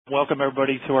Welcome,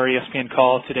 everybody, to our ESPN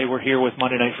call. Today we're here with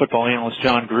Monday Night Football analyst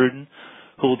John Gruden,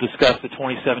 who will discuss the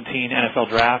 2017 NFL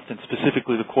Draft and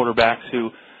specifically the quarterbacks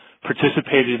who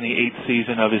participated in the 8th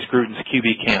season of his Gruden's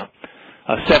QB Camp.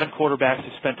 7 quarterbacks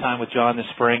who spent time with John this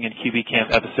spring, and QB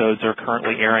Camp episodes are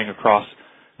currently airing across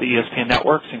the ESPN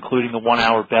networks, including the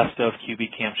 1-hour Best of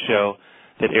QB Camp show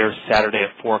that airs Saturday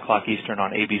at 4 o'clock Eastern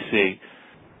on ABC.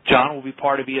 John will be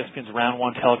part of ESPN's Round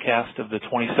 1 telecast of the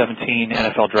 2017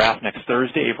 NFL Draft next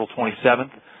Thursday, April 27th,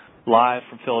 live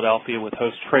from Philadelphia with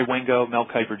hosts Trey Wingo, Mel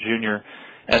Kiper Jr.,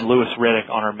 and Louis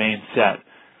Riddick on our main set.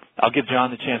 I'll give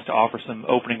John the chance to offer some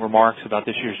opening remarks about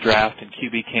this year's draft and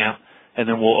QB Camp, and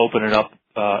then we'll open up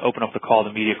the call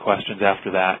to media questions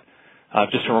after that.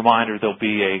 Just a reminder, there'll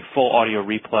be a full audio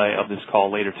replay of this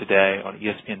call later today on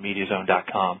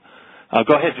ESPNMediaZone.com.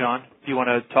 Go ahead, John. Do you want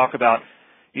to talk about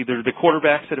either the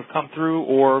quarterbacks that have come through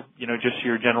or, just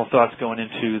your general thoughts going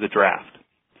into the draft?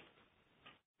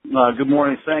 Good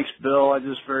morning. Thanks, Bill. I'm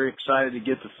just very excited to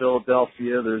get to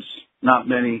Philadelphia. There's not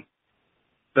many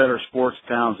better sports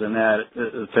towns than that.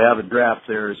 To have a draft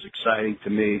there is exciting to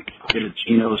me. Get a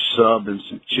Geno's sub and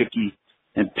some chicky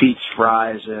and Pete's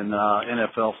fries and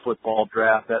NFL football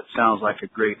draft. That sounds like a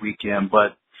great weekend.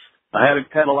 But I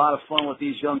had a lot of fun with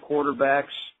these young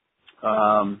quarterbacks.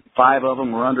 5 of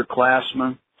them were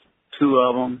underclassmen, 2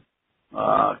 of them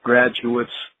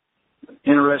graduates.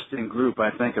 Interesting group, I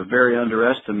think, a very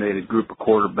underestimated group of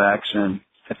quarterbacks, and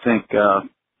I think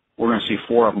we're going to see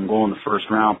 4 of them go in the first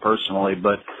round personally.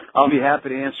 But I'll be happy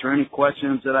to answer any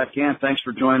questions that I can. Thanks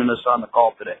for joining us on the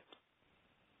call today.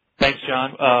 Thanks,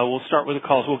 John. We'll start with the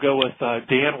calls. We'll go with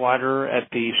Dan Wider at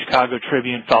the Chicago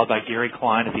Tribune, followed by Gary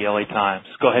Klein at the LA Times.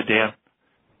 Go ahead, Dan.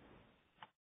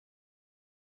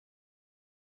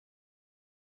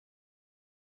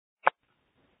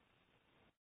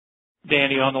 Dan,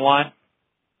 you on the line?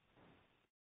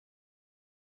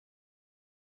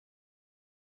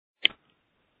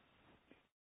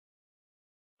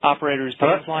 Operator, is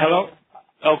Dan's line? Hello?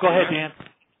 Oh, go ahead, Dan.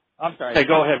 I'm sorry. Hey,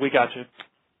 go ahead. We got you.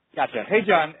 Gotcha. Hey,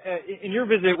 John, in your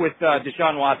visit with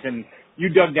Deshaun Watson, you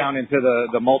dug down into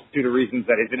the multitude of reasons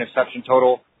that his interception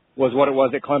total was what it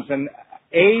was at Clemson.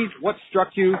 A, what struck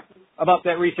you about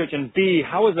that research? And B,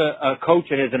 how as a coach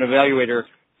and as an evaluator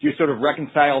do you sort of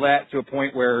reconcile that to a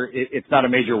point where it's not a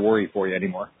major worry for you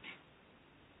anymore?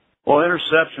 Well,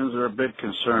 interceptions are a big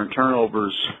concern.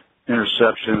 Turnovers,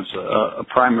 interceptions, a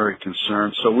primary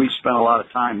concern. So we spent a lot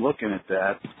of time looking at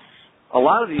that. A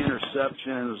lot of the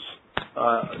interceptions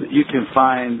you can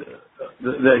find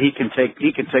that he can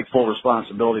take full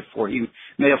responsibility for. He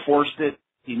may have forced it.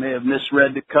 He may have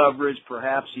misread the coverage.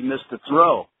 Perhaps he missed the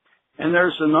throw. And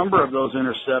there's a number of those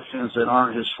interceptions that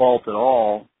aren't his fault at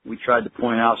all. We tried to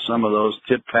point out some of those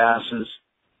tip passes,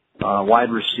 wide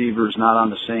receivers not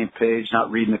on the same page, not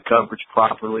reading the coverage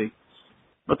properly.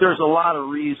 But there's a lot of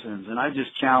reasons, and I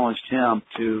just challenged him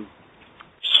to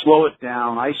slow it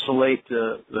down, isolate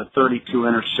the 32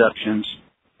 interceptions,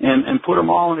 and put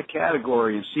them all in a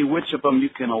category and see which of them you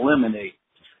can eliminate.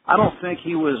 I don't think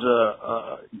he was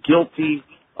guilty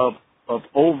of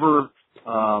over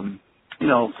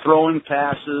throwing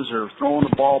passes or throwing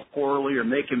the ball poorly or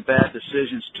making bad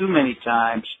decisions too many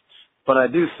times. But I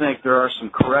do think there are some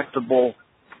correctable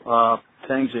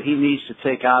things that he needs to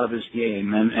take out of his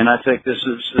game. And I think this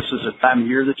is a time of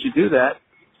year that you do that.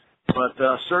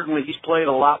 But certainly he's played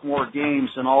a lot more games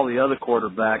than all the other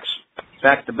quarterbacks.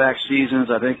 Back-to-back seasons,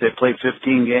 I think they played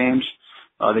 15 games.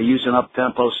 They use an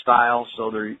up-tempo style, so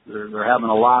they're having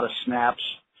a lot of snaps.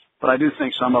 But I do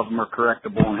think some of them are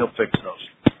correctable, and he'll fix those.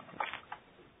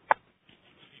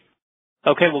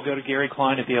 Okay, we'll go to Gary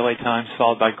Klein at the LA Times,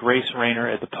 followed by Grace Rayner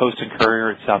at the Post and Courier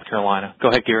in South Carolina. Go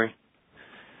ahead, Gary.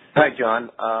 Hi,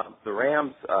 John. The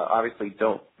Rams obviously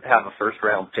don't have a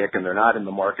first-round pick, and they're not in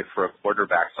the market for a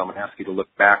quarterback, so I'm going to ask you to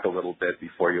look back a little bit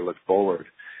before you look forward.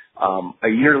 A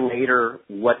year later,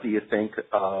 what do you think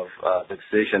of the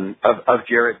decision of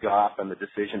Jared Goff and the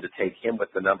decision to take him with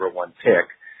the number 1 pick?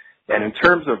 And in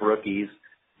terms of rookies,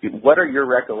 what are your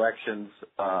recollections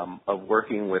of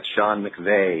working with Sean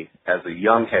McVay as a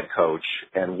young head coach,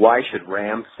 and why should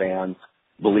Rams fans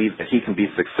believe that he can be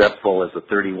successful as a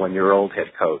 31-year-old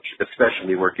head coach,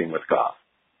 especially working with Goff?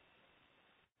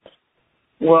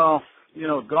 Well,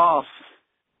 Goff,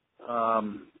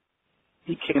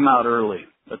 he came out early,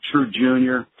 a true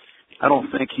junior. I don't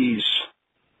think he's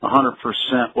 100%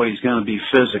 what he's going to be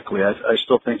physically. I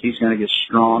still think he's going to get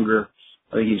stronger.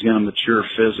 I think he's going to mature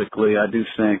physically. I do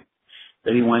think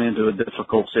that he went into a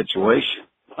difficult situation.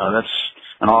 That's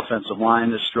an offensive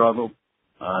line that struggled.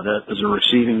 That is a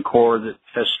receiving core that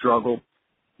has struggled.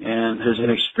 And his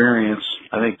inexperience,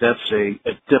 I think that's a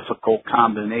difficult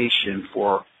combination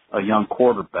for a young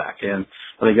quarterback. And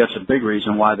I think that's a big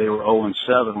reason why they were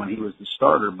 0-7 when he was the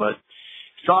starter. But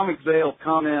Sean McVay will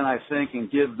come in, I think,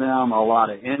 and give them a lot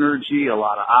of energy, a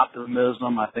lot of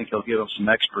optimism. I think he'll give them some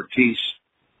expertise.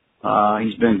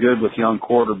 He's been good with young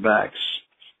quarterbacks.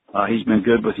 He's been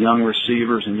good with young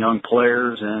receivers and young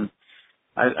players. And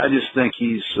I just think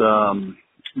he's going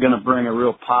to bring a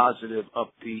real positive,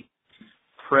 upbeat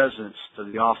presence to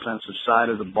the offensive side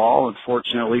of the ball. And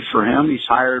fortunately for him, he's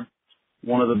hired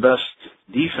one of the best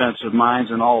defensive minds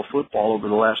in all of football over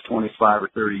the last 25 or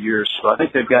 30 years. So I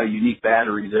think they've got a unique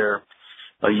battery there,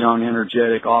 a young,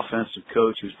 energetic offensive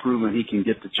coach who's proven he can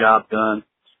get the job done,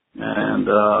 and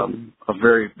a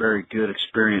very, very good,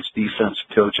 experienced defensive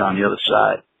coach on the other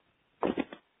side.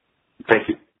 Thank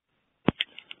you.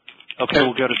 Okay,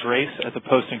 we'll go to Grace at the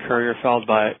Post and Courier, followed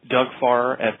by Doug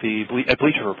Farr at the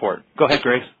Bleacher Report. Go ahead,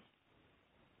 Grace.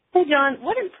 Hey, John,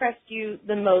 what impressed you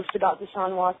the most about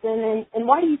Deshaun Watson, and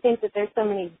why do you think that there's so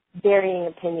many varying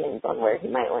opinions on where he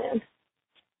might land?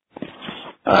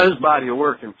 His body of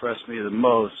work impressed me the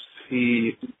most.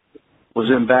 He was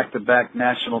in back-to-back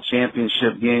national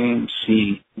championship games.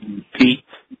 He beat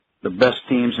the best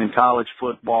teams in college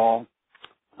football.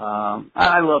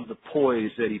 I love the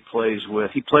poise that he plays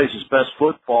with. He plays his best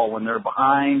football when they're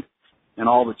behind and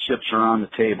all the chips are on the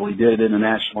table. He did it in the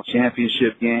national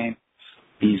championship game.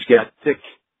 He's got thick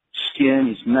skin.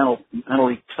 He's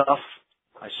mentally tough.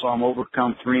 I saw him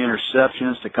overcome 3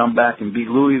 interceptions to come back and beat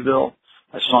Louisville.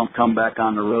 I saw him come back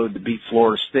on the road to beat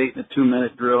Florida State in a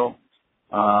 2-minute drill.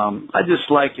 I just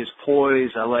like his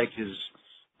poise. I like his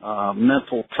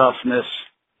mental toughness.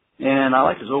 And I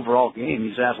like his overall game.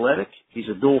 He's athletic. He's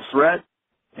a dual threat.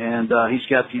 And he's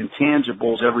got the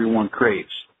intangibles everyone craves.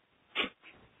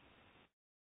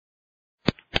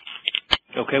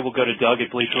 Okay, we'll go to Doug at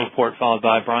Bleacher Report, followed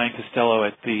by Brian Costello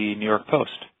at the New York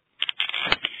Post.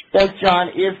 Thanks, John.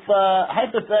 If,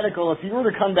 hypothetical, if you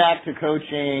were to come back to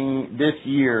coaching this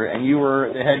year and you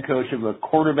were the head coach of a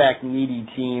quarterback-needy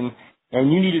team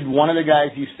and you needed one of the guys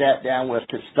you sat down with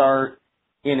to start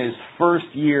in his first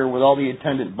year with all the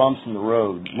attendant bumps in the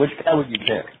road, which guy would you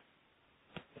pick?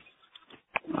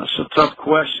 That's a tough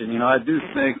question. You know, I do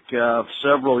think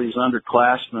several of these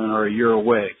underclassmen are a year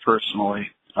away, personally.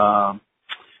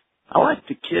 I like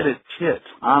the kid at Pitt.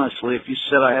 Honestly, if you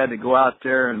said I had to go out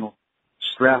there and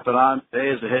strap it on today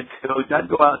as a head coach, I'd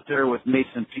go out there with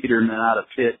Nathan Peterman out of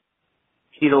Pitt.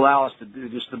 He'd allow us to do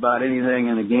just about anything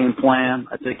in the game plan.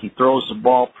 I think he throws the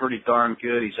ball pretty darn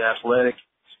good. He's athletic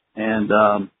and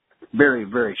very,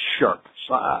 very sharp.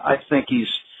 So I think he's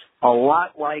a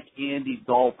lot like Andy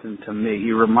Dalton to me.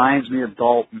 He reminds me of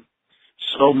Dalton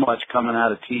so much coming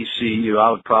out of TCU.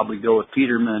 I would probably go with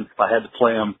Peterman if I had to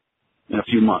play him in a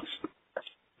few months.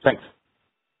 Thanks.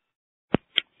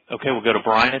 Okay, we'll go to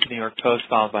Brian at the New York Post,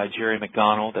 followed by Jerry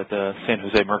McDonald at the San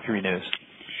Jose Mercury News.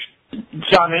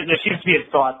 John, there seems to be a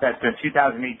thought that the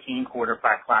 2018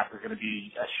 quarterback class is going to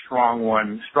be a strong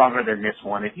one, stronger than this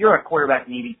one. If you're a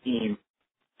quarterback-needy team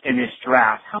in this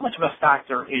draft, how much of a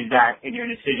factor is that in your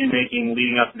decision-making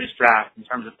leading up to this draft in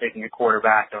terms of picking a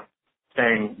quarterback or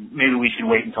saying maybe we should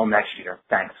wait until next year?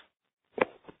 Thanks.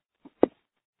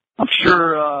 I'm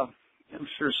sure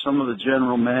some of the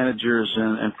general managers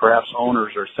and perhaps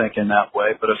owners are thinking that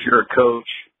way. But if you're a coach,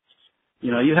 you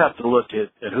know, you have to look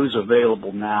at who's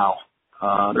available now.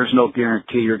 There's no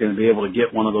guarantee you're going to be able to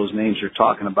get one of those names you're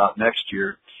talking about next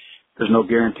year. There's no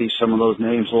guarantee some of those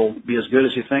names will be as good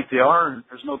as you think they are, and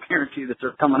there's no guarantee that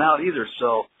they're coming out either.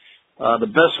 So the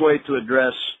best way to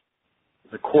address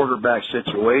the quarterback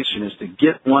situation is to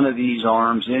get one of these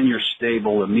arms in your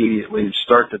stable immediately and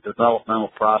start the developmental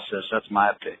process. That's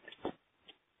my opinion.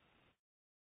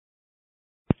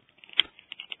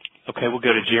 Okay, we'll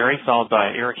go to Jerry, followed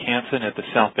by Eric Hansen at the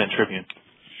South Bend Tribune.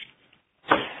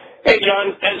 Hey,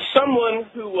 John, as someone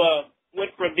who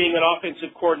went from being an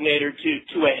offensive coordinator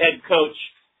to a head coach,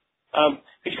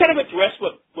 could you kind of address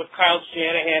what Kyle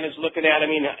Shanahan is looking at? I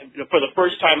mean, for the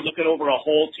first time, looking over a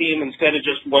whole team instead of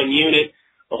just one unit,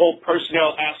 the whole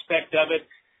personnel aspect of it,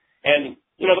 and,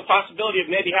 you know, the possibility of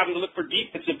maybe having to look for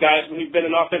defensive guys when you've been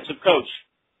an offensive coach.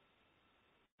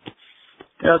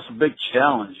 Yeah, it's a big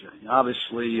challenge.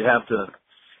 Obviously, you have to,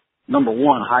 number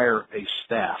one, hire a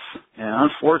staff.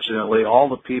 And unfortunately, all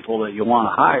the people that you want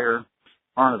to hire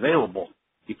aren't available.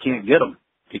 You can't get them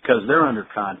because they're under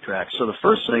contract. So the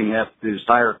first thing you have to do is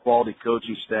hire a quality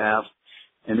coaching staff,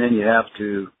 and then you have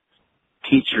to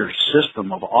teach your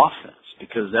system of offense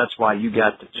because that's why you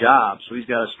got the job. So he's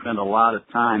got to spend a lot of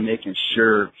time making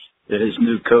sure that his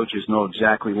new coaches know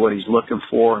exactly what he's looking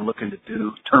for and looking to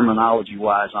do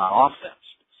terminology-wise on offense.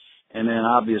 And then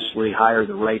obviously hire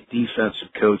the right defensive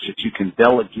coach that you can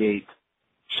delegate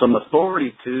some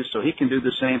authority to, so he can do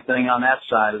the same thing on that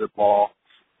side of the ball.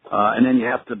 And then you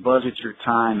have to budget your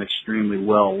time extremely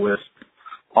well with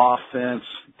offense,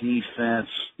 defense,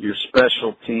 your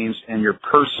special teams, and your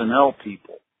personnel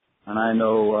people. And I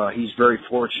know he's very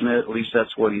fortunate, at least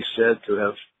that's what he said,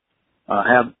 to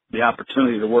have the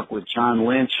opportunity to work with John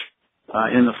Lynch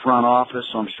in the front office.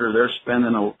 So I'm sure they're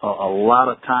spending a lot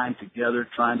of time together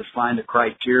trying to find the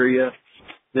criteria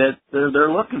that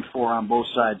they're looking for on both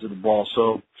sides of the ball.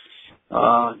 So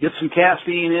get some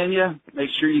caffeine in you. Make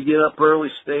sure you get up early,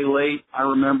 stay late. I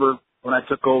remember when I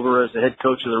took over as the head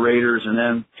coach of the Raiders and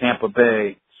then Tampa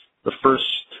Bay, the first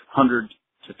 100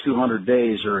 to 200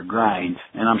 days are a grind,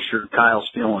 and I'm sure Kyle's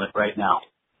feeling it right now.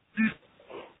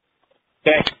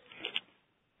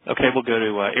 Okay, we'll go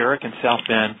to Eric in South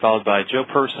Bend, followed by Joe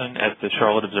Person at the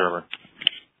Charlotte Observer.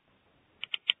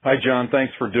 Hi, John.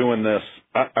 Thanks for doing this.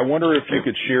 I wonder if you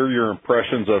could share your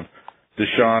impressions of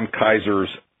Deshaun Kaiser's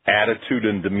attitude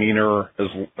and demeanor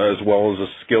as well as a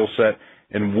skill set,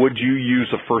 and would you use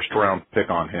a first-round pick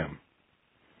on him?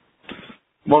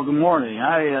 Well, good morning.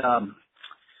 I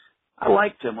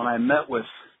liked him when I met with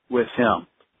him.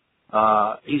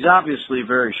 He's obviously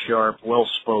very sharp,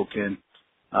 well-spoken,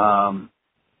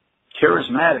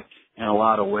 charismatic in a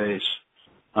lot of ways.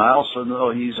 I also know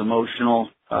he's emotional.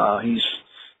 He's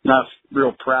not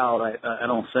real proud, I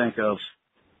don't think, of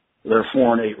their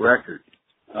 4-8 record.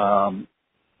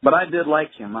 But I did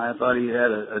like him. I thought he had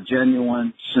a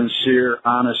genuine, sincere,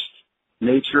 honest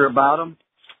nature about him.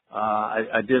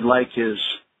 I did like his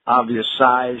obvious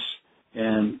size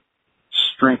and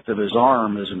strength of his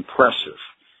arm is impressive.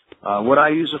 Would I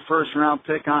use a first-round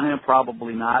pick on him?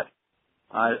 Probably not.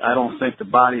 I don't think the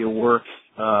body of work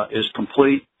is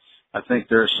complete. I think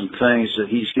there are some things that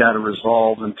he's got to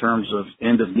resolve in terms of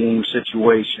end-of-game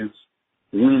situations,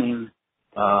 winning.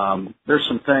 There's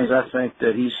some things I think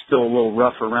that he's still a little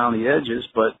rough around the edges,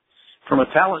 but from a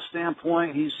talent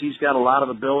standpoint, he's got a lot of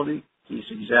ability.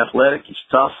 He's athletic, he's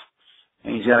tough,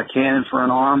 and he's got a cannon for an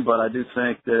arm, but I do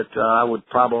think that I would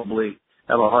probably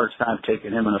have a hard time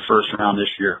taking him in the first round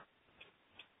this year.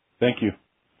 Thank you.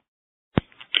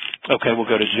 Okay, we'll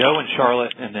go to Joe in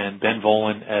Charlotte and then Ben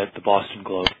Volen at the Boston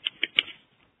Globe.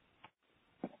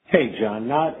 Hey, John,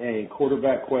 not a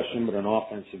quarterback question, but an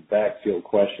offensive backfield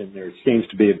question. There seems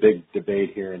to be a big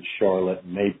debate here in Charlotte,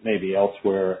 maybe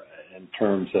elsewhere, in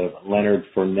terms of Leonard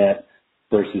Fournette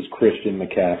versus Christian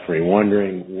McCaffrey.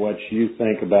 Wondering what you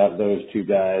think about those two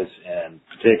guys and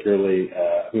particularly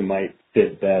who might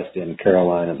fit best in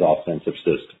Carolina's offensive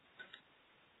system.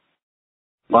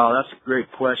 Wow, that's a great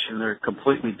question. They're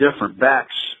completely different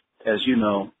backs, as you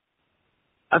know.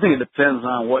 I think it depends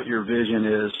on what your vision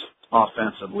is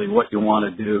offensively, what you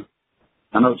want to do.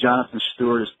 I know Jonathan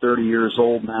Stewart is 30 years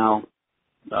old now.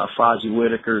 Fozzie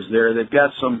Whitaker's there. They've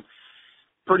got some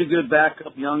pretty good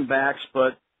backup young backs,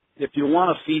 but if you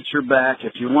want a feature back,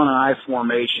 if you want an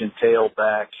I-formation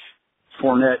tailback,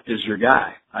 Fournette is your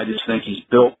guy. I just think he's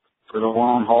built for the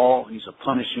long haul. He's a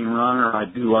punishing runner. I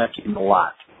do like him a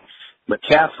lot.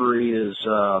 McCaffrey is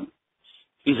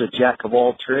he's a jack of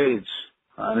all trades.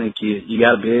 I think you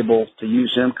got to be able to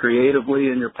use him creatively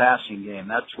in your passing game.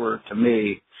 That's where, to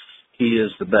me, he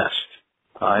is the best.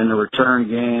 In the return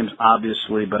games,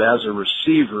 obviously, but as a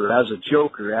receiver, as a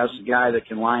joker, as a guy that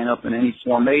can line up in any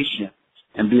formation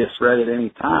and be a threat at any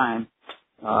time,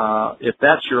 if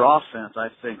that's your offense, I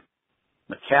think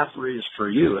McCaffrey is for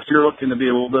you. If you're looking to be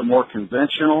a little bit more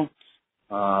conventional,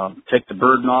 take the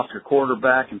burden off your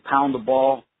quarterback and pound the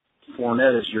ball,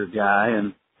 Fournette is your guy.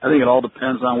 And I think it all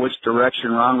depends on which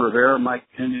direction Ron Rivera, Mike,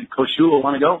 and Coach Shula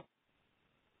want to go.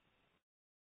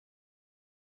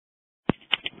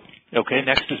 Okay,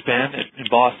 next is Ben in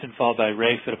Boston, followed by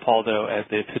Ray Fittipaldo at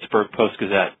the Pittsburgh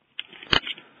Post-Gazette.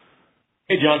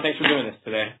 Hey, John, thanks for doing this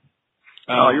today.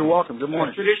 You're welcome. Good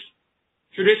morning.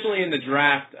 Traditionally in the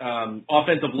draft,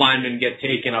 offensive linemen get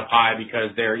taken up high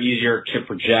because they're easier to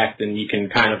project, and you can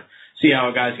kind of see how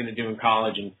a guy's going to do in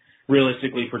college and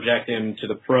realistically project him to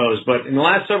the pros. But in the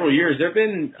last several years, there have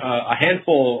been a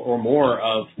handful or more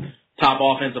of top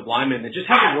offensive linemen that just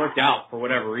haven't worked out for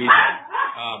whatever reason.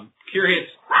 Curious.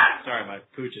 Sorry, my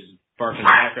pooch is barking in the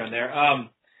background there.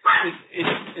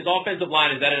 Is offensive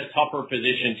line, is that a tougher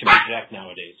position to project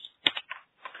nowadays?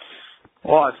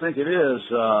 Well, I think it is.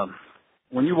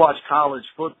 When you watch college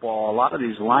football, a lot of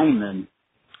these linemen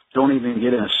don't even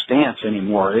get in a stance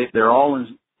anymore. They're all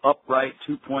in upright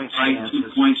two-point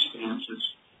stances.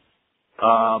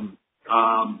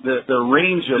 The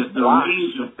range of blocks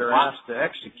that they're asked to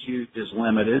execute is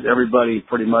limited. Everybody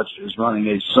pretty much is running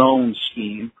a zone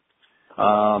scheme.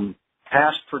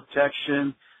 Pass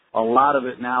protection, a lot of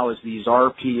it now is these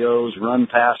RPOs,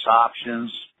 run-pass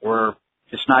options, where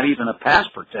it's not even a pass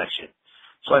protection.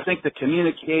 So I think the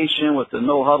communication with the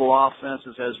no-huddle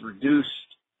offenses has reduced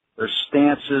their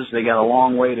stances. They got a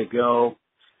long way to go.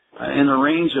 And the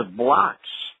range of blocks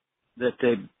that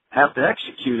they have to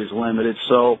execute is limited.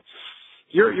 So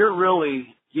you're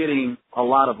really getting a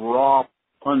lot of raw,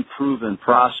 unproven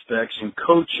prospects, and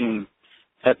coaching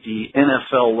at the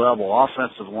NFL level.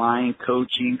 Offensive line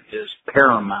coaching is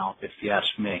paramount, if you ask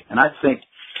me. And I think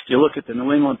if you look at the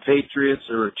New England Patriots,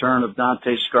 the return of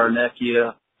Dante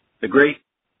Scarnecchia, the great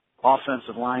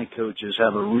offensive line coaches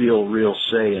have a real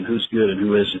say in who's good and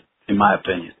who isn't, in my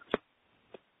opinion.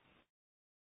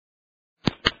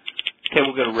 Okay,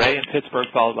 we'll go to Ray in Pittsburgh,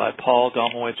 followed by Paul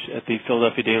Domowitch at the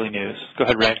Philadelphia Daily News. Go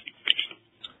ahead, Ray.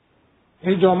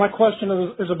 Hey, Joe, my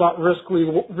question is about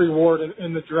risk-reward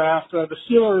in the draft. The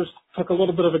Steelers took a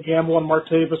little bit of a gamble on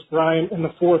Martavis Bryant in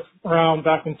the 4th round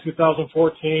back in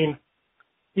 2014.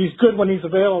 He's good when he's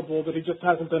available, but he just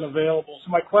hasn't been available.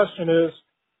 So my question is,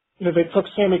 they took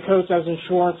Sammy Coates as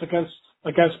insurance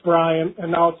against Bryant,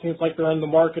 and now it seems like they're in the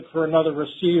market for another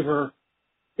receiver.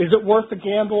 Is it worth the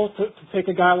gamble to take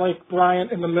a guy like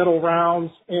Bryant in the middle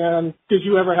rounds? And did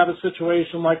you ever have a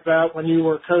situation like that when you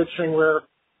were coaching where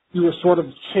you were sort of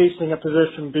chasing a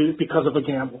position because of a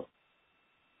gamble?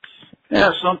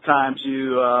 Yeah, sometimes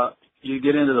you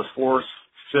get into the 4th,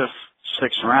 5th,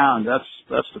 6th round.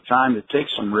 That's the time to take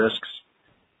some risks.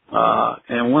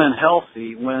 And when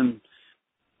healthy, when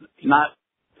not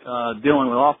dealing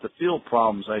with off the field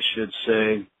problems, I should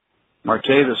say,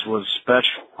 Martavis was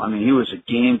special. I mean, he was a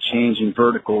game-changing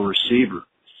vertical receiver.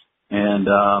 And,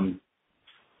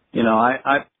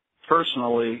 I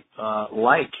personally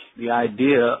like the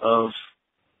idea of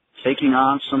taking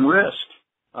on some risk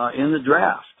in the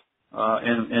draft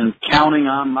and counting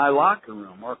on my locker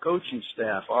room, our coaching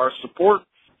staff, our support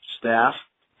staff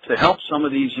to help some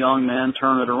of these young men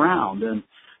turn it around. And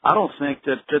I don't think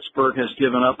that Pittsburgh has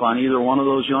given up on either one of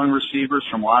those young receivers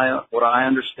from what I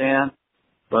understand.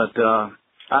 But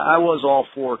I was all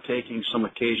for taking some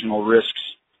occasional risks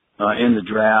in the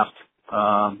draft.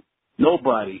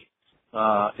 Nobody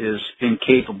is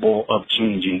incapable of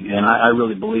changing, and I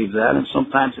really believe that. And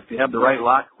sometimes if you have the right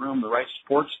locker room, the right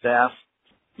support staff,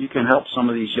 you can help some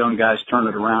of these young guys turn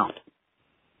it around.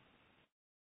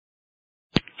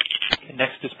 And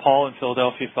next is Paul in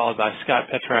Philadelphia, followed by Scott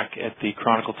Petrak at the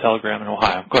Chronicle-Telegram in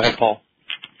Ohio. Go ahead, Paul.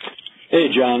 Hey,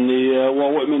 John, the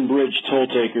Walt Whitman Bridge toll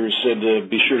takers said to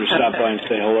be sure to stop by and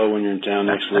say hello when you're in town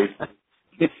next week.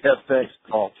 Yeah, thanks,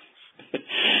 Paul.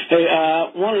 Hey,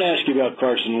 wanted to ask you about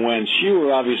Carson Wentz. You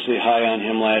were obviously high on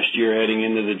him last year heading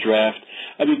into the draft.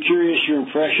 I'd be curious your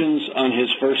impressions on his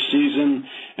first season,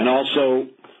 and also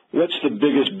what's the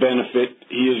biggest benefit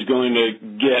he is going to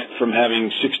get from having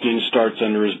 16 starts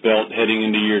under his belt heading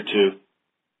into year 2?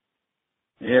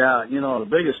 Yeah, the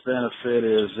biggest benefit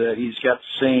is that he's got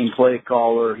the same play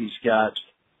caller. He's got,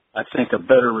 I think, a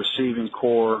better receiving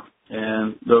core,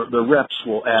 and the reps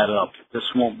will add up. This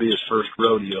won't be his first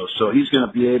rodeo. So he's going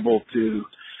to be able to,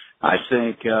 I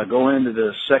think, go into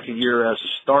the second year as a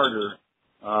starter,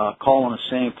 calling the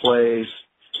same plays,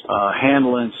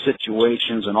 handling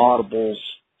situations and audibles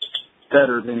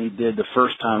better than he did the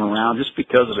first time around just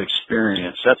because of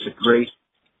experience. That's a great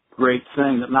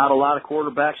thing that not a lot of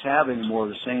quarterbacks have anymore,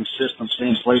 the same system,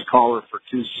 same play caller for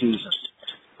 2 seasons.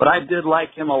 But I did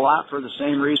like him a lot for the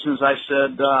same reasons I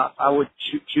said I would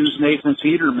choose Nathan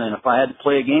Peterman if I had to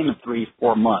play a game in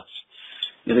 3-4 months.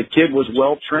 The kid was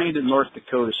well trained in North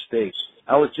Dakota State.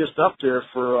 I was just up there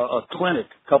for a clinic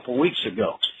a couple weeks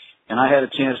ago, and I had a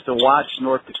chance to watch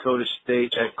North Dakota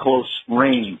State at close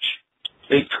range.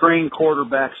 They train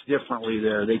quarterbacks differently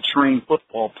there. They train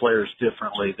football players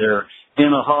differently. They're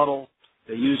in a huddle.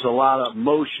 They use a lot of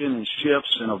motion and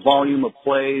shifts and a volume of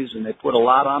plays, and they put a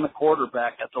lot on the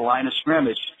quarterback at the line of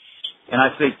scrimmage. And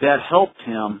I think that helped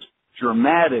him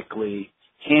dramatically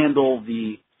handle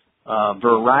the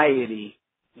variety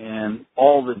and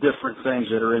all the different things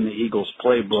that are in the Eagles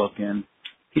playbook. And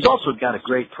he's also got a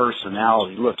great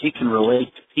personality. Look, he can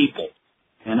relate to people,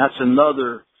 and that's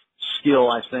another skill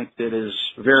I think that is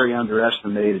very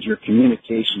underestimated, your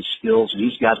communication skills, and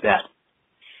he's got that.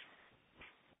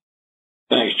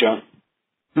 Thanks, John.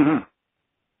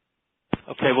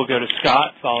 Mm-hmm. Okay, we'll go to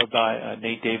Scott, followed by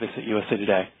Nate Davis at USA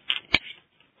Today.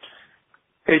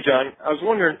 Hey, John. I was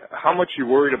wondering how much you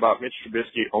worried about Mitch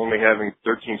Trubisky only having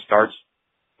 13 starts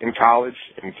in college,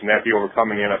 and can that be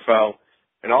overcome in the NFL?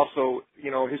 And also,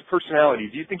 his personality.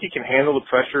 Do you think he can handle the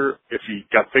pressure if he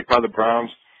got picked by the Browns,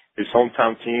 his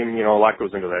hometown team? A lot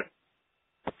goes into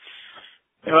that.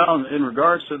 Well, in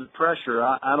regards to the pressure,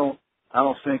 I I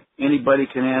don't think anybody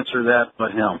can answer that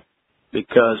but him,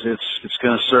 because it's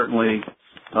going to certainly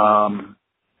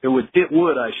it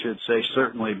would I should say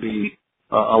certainly be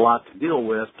a lot to deal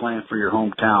with playing for your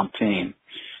hometown team.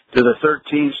 Do the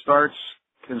 13 starts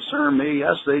concern me?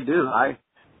 Yes, they do. I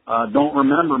don't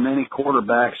remember many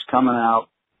quarterbacks coming out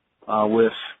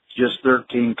with just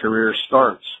 13 career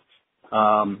starts.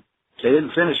 They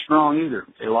didn't finish strong either.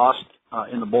 They lost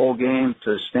in the bowl game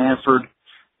to Stanford.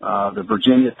 The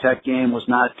Virginia Tech game was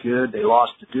not good. They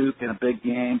lost to Duke in a big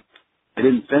game. They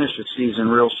didn't finish the season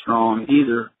real strong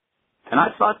either. And I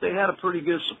thought they had a pretty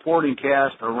good supporting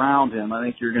cast around him. I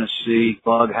think you're going to see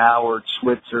Bug Howard,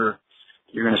 Switzer.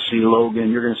 You're going to see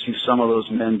Logan. You're going to see some of those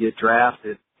men get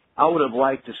drafted. I would have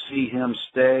liked to see him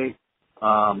stay,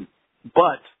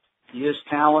 but he is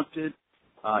talented.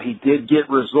 He did get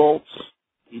results.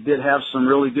 He did have some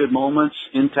really good moments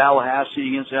in Tallahassee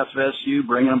against FSU,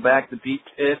 bringing him back to beat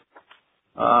Pitt.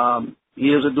 He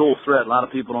is a dual threat. A lot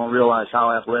of people don't realize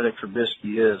how athletic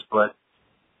Trubisky is, but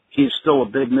he's still a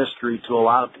big mystery to a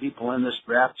lot of people in this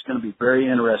draft. It's going to be very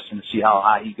interesting to see how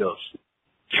high he goes.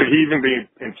 Should he even be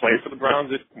in play for the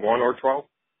Browns at 1 or 12?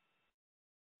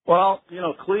 Well,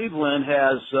 Cleveland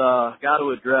has got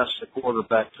to address the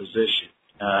quarterback position.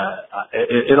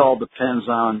 It all depends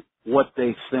on what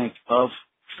they think of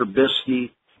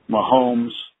Trubisky,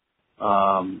 Mahomes,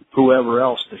 whoever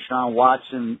else, Deshaun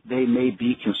Watson, they may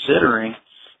be considering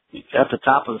at the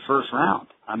top of the first round.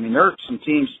 I mean, there are some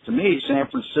teams, to me, San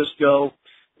Francisco,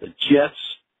 the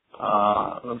Jets,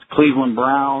 the Cleveland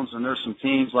Browns, and there's some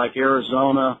teams like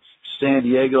Arizona, San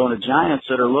Diego, and the Giants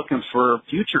that are looking for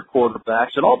future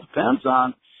quarterbacks. It all depends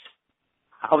on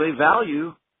how they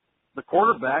value the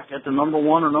quarterback at the number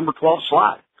 1 or number 12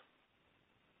 slot.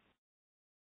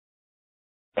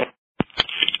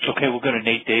 Okay, we'll go to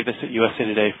Nate Davis at USA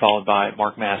Today, followed by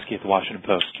Mark Maskey at the Washington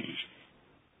Post.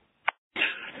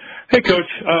 Hey, Coach.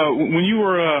 When you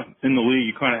were in the league,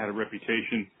 you kind of had a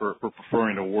reputation for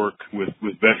preferring to work with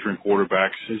veteran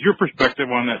quarterbacks. Has your perspective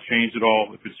on that changed at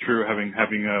all? If it's true, having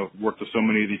worked with so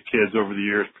many of these kids over the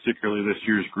years, particularly this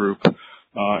year's group.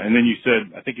 And then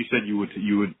I think you said you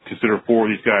would consider 4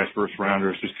 of these guys first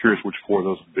rounders. Just curious which 4 of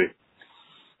those would be.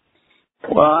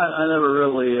 Well, I never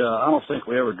really, I don't think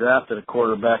we ever drafted a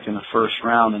quarterback in the first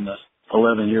round in the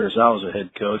 11 years I was a head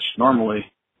coach. Normally,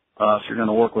 if you're going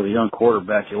to work with a young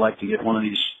quarterback, you like to get one of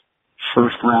these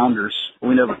first rounders.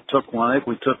 We never took one. I think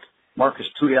we took Marcus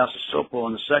Tuiasosopo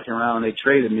in the second round, and they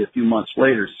traded me a few months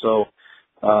later. So,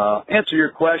 answer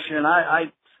your question,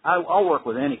 I'll work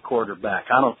with any quarterback.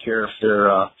 I don't care if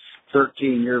they're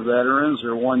 13-year veterans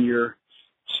or 1-year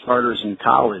starters in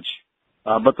college.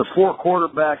 But the 4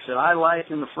 quarterbacks that I like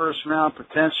in the first round,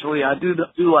 potentially, I do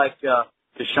like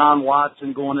Deshaun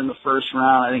Watson going in the first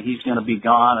round. I think he's going to be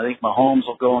gone. I think Mahomes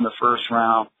will go in the first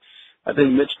round. I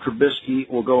think Mitch Trubisky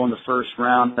will go in the first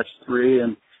round. That's 3.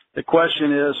 And the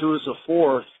question is, who is the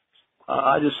 4th?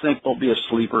 I just think there'll be a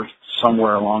sleeper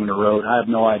somewhere along the road. I have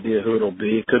no idea who it'll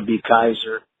be. It could be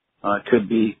Kaiser. It could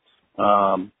be,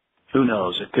 who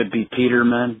knows? It could be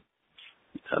Peterman.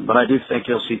 But I do think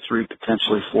you'll see 3,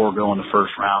 potentially 4 go in the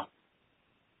first round.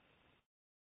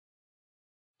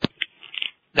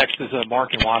 Next is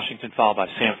Mark in Washington, followed by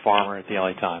Sam Farmer at the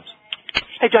LA Times.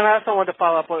 Hey, John, I also wanted to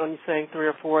follow up on you saying 3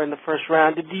 or 4 in the first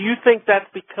round. Do you think that's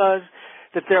because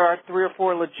that there are 3 or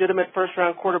 4 legitimate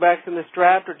first-round quarterbacks in this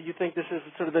draft, or do you think this is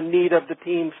sort of the need of the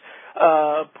teams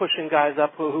pushing guys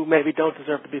up who maybe don't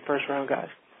deserve to be first-round guys?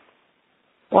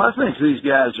 Well, I think these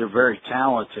guys are very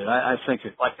talented. I think,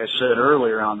 like I said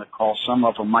earlier on the call, some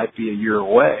of them might be a year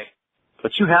away.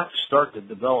 But you have to start the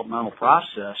developmental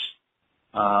process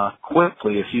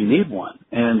quickly if you need one.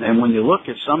 And when you look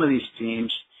at some of these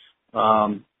teams,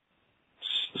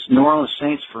 New Orleans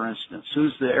Saints, for instance,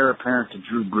 who's the heir apparent to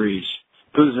Drew Brees?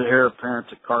 Who's the heir apparent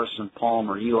to Carson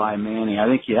Palmer, Eli Manning? I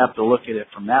think you have to look at it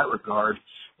from that regard.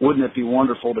 Wouldn't it be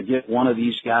wonderful to get one of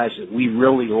these guys that we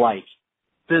really like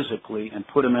physically and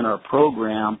put them in our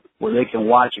program where they can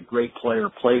watch a great player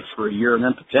play for a year and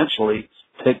then potentially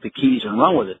take the keys and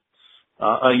run with it?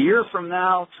 A year from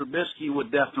now, Trubisky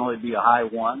would definitely be a high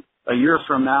 1. A year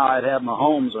from now, I'd have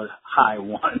Mahomes a high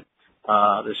 1.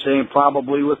 The same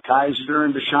probably with Kaiser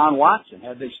and Deshaun Watson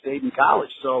had they stayed in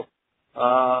college. So,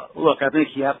 look, I think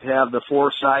you have to have the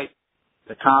foresight,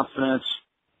 the confidence,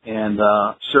 and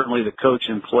certainly the coach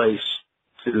in place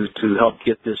to help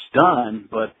get this done.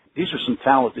 But these are some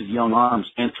talented young arms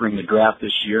entering the draft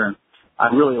this year, and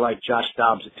I really like Josh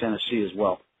Dobbs at Tennessee as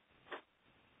well.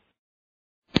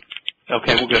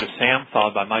 Okay, we'll go to Sam,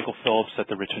 followed by Michael Phillips at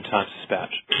the Richmond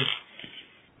Times-Dispatch.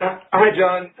 Hi,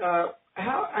 John.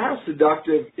 How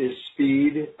seductive is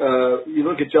speed? You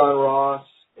look at John Ross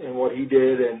and what he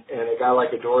did and a guy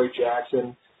like Adoree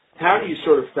Jackson, how do you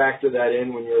sort of factor that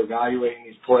in when you're evaluating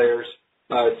these players,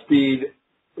 speed,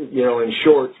 in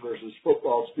shorts versus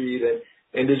football speed?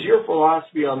 And does your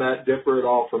philosophy on that differ at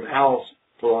all from Al's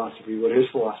philosophy, what his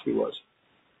philosophy was?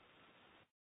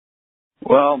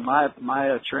 Well,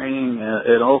 my training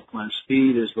at Oakland,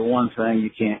 speed is the one thing you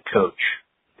can't coach.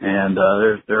 And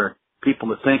there are people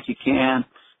that think you can,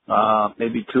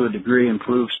 maybe to a degree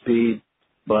improve speed,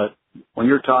 but when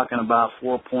you're talking about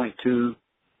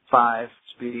 4.25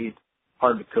 speed,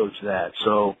 hard to coach that.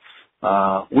 So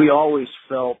we always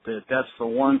felt that that's the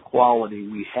one quality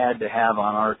we had to have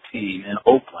on our team in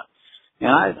Oakland.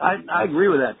 And I agree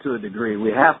with that to a degree.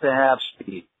 We have to have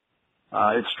speed.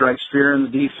 It strikes fear in the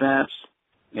defense.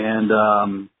 And,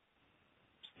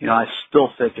 I still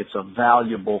think it's a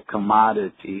valuable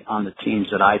commodity on the teams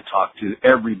that I talk to.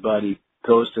 Everybody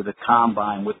goes to the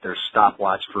combine with their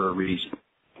stopwatch for a reason.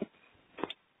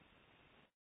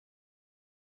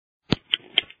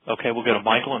 Okay, we'll go to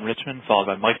Michael in Richmond, followed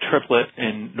by Mike Triplett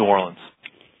in New Orleans.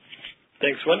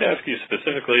 Thanks. I wanted to ask you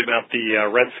specifically about the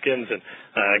Redskins and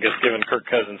I guess given Kirk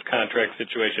Cousins' contract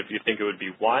situation, if you think it would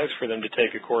be wise for them to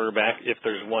take a quarterback if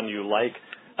there's one you like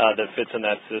that fits in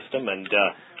that system. And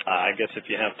I guess if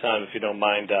you have time, if you don't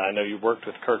mind, I know you worked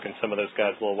with Kirk and some of those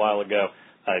guys a little while ago.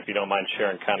 If you don't mind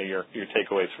sharing kind of your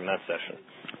takeaways from that session.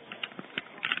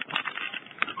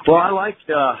 Well, I like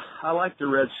the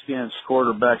Redskins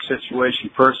quarterback situation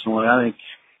personally. I think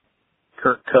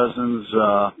Kirk Cousins'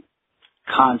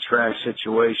 contract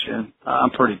situation, I'm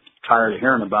pretty tired of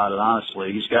hearing about it,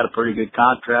 honestly. He's got a pretty good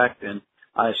contract, and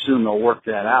I assume they'll work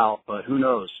that out, but who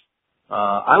knows?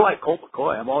 I like Colt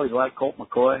McCoy. I've always liked Colt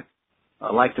McCoy.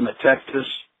 I liked him at Texas.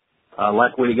 I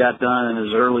like what he got done in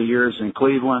his early years in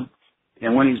Cleveland.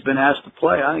 And when he's been asked to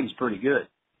play, I think he's pretty good.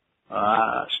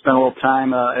 Spent a little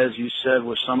time, as you said,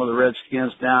 with some of the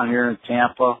Redskins down here in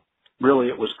Tampa. Really,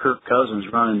 it was Kirk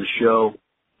Cousins running the show,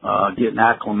 getting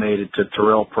acclimated to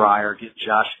Terrell Pryor, getting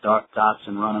Josh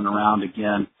Dotson running around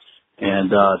again,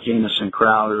 and Jamison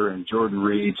Crowder and Jordan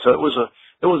Reed. So it was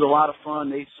a lot of fun.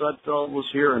 Nate Sudfeld was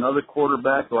here, another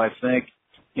quarterback who I think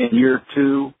in year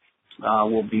two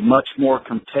will be much more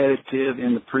competitive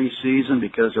in the preseason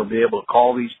because he'll be able to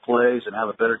call these plays and have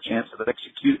a better chance of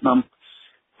executing them.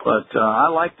 But I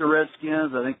like the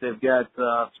Redskins. I think they've got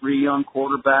three young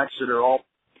quarterbacks that are all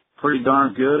pretty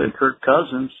darn good. And Kirk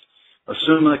Cousins,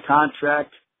 assuming the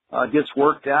contract gets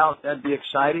worked out, that'd be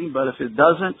exciting. But if it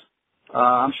doesn't,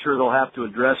 I'm sure they'll have to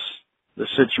address the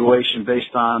situation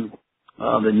based on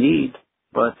the need.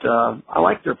 But I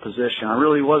like their position. I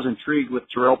really was intrigued with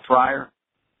Terrell Pryor.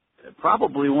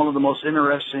 Probably one of the most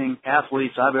interesting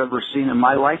athletes I've ever seen in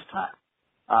my lifetime.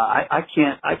 I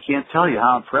can't tell you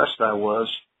how impressed I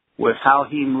was with how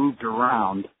he moved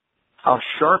around, how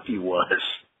sharp he was,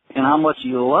 and how much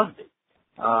he loved it.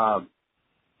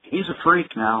 He's a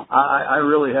freak now. I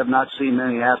really have not seen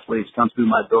many athletes come through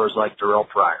my doors like Terrell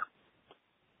Pryor.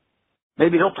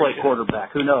 Maybe he'll play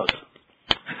quarterback. Who knows?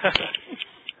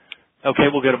 Okay,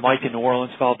 we'll go to Mike in New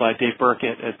Orleans, followed by Dave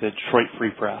Burkett at the Detroit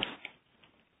Free Press.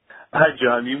 Hi,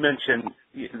 John. You mentioned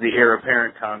the heir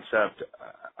apparent concept.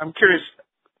 I'm curious,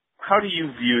 how do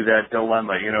you view that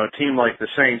dilemma? A team like the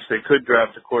Saints, they could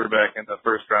draft a quarterback in the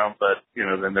first round, but,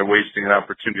 then they're wasting an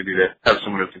opportunity to have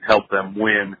someone who can help them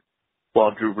win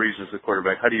while Drew Brees is the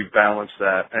quarterback. How do you balance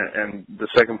that? And the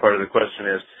second part of the question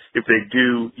is, if they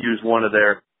do use one of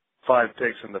their 5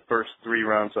 picks in the first 3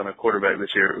 rounds on a quarterback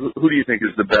this year, who do you think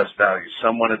is the best value?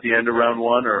 Someone at the end of round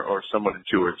 1 or someone in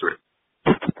 2 or 3?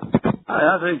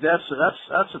 I think that's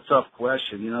a tough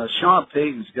question. Sean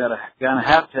Payton's gonna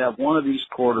have to have one of these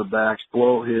quarterbacks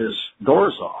blow his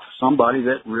doors off. Somebody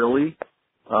that really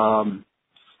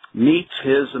meets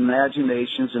his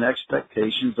imaginations and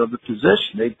expectations of the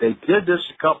position. They did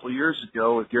this a couple of years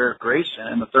ago with Garrett Grayson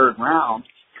in the 3rd round.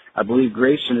 I believe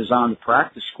Grayson is on the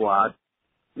practice squad.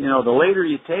 The later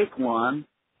you take one,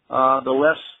 the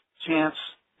less chance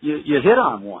you hit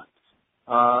on one.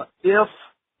 If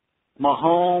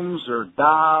Mahomes or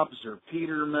Dobbs or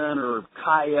Peterman or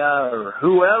Kaya or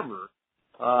whoever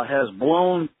has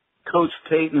blown Coach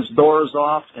Payton's doors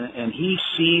off and he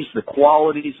sees the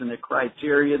qualities and the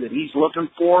criteria that he's looking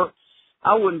for,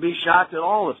 I wouldn't be shocked at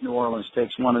all if New Orleans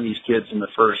takes one of these kids in the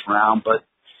first round. But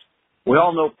we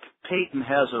all know Payton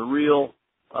has a real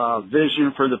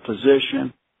vision for the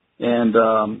position,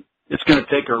 and it's going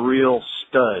to take a real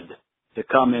stud to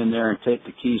come in there and take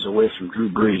the keys away from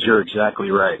Drew Brees. You're exactly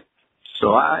right.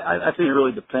 So I think it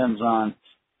really depends on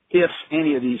if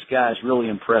any of these guys really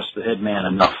impress the head man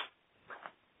enough.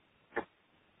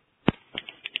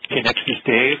 Okay, next is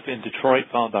Dave in Detroit,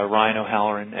 followed by Ryan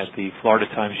O'Halloran at the Florida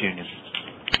Times-Union.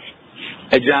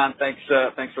 Hey, John. Thanks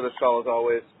for this call as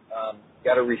always.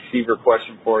 Got a receiver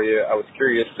question for you. I was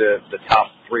curious the top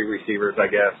three receivers, I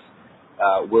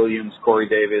guess, Williams, Corey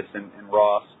Davis, and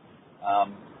Ross.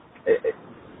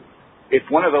 If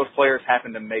one of those players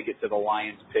happened to make it to the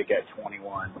Lions pick at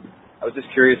 21, I was just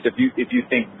curious if you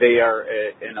think they are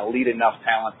an elite enough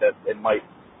talent that it might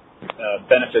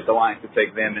benefit the Lions to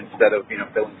take them instead of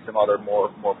filling some other more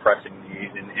pressing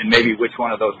need, and maybe which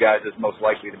one of those guys is most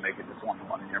likely to make it to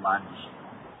 21 in your mind.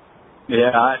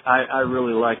 Yeah, I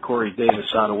really like Corey Davis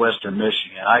out of Western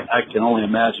Michigan. I can only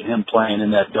imagine him playing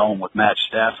in that dome with Matt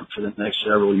Stafford for the next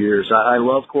several years. I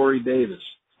love Corey Davis.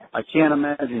 I can't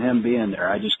imagine him being there.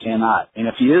 I just cannot. And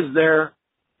if he is there,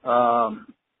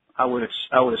 I would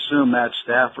assume Matt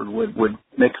Stafford would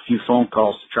make a few phone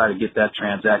calls to try to get that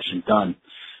transaction done.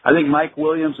 I think Mike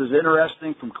Williams is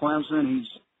interesting from Clemson. He's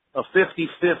a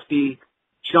 50-50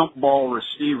 jump ball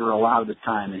receiver a lot of the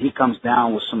time, and he comes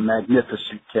down with some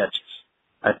magnificent catches.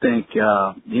 I think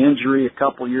the injury a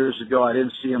couple years ago, I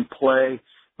didn't see him play,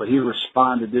 but he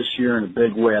responded this year in a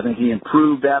big way. I think he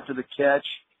improved after the catch.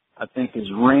 I think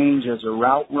his range as a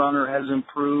route runner has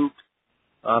improved.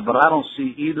 But I don't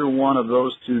see either one of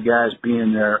those two guys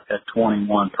being there at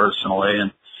 21 personally.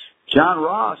 And John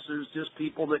Ross, there's just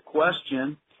people that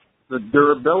question the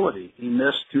durability. He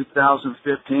missed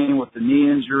 2015 with the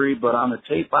knee injury, but on the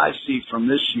tape I see from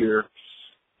this year,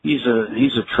 he's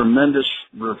a tremendous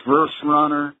reverse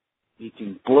runner. He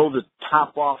can blow the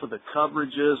top off of the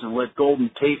coverages and let Golden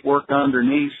Tate work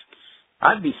underneath.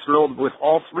 I'd be thrilled with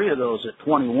all three of those at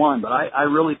 21, but I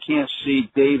really can't see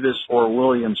Davis or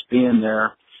Williams being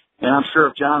there. And I'm sure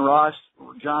if John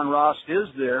Ross is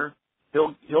there,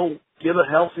 he'll give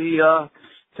a healthy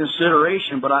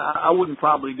consideration, but I wouldn't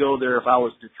probably go there if I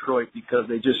was Detroit because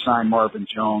they just signed Marvin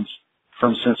Jones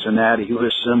from Cincinnati, who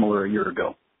is similar a year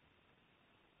ago.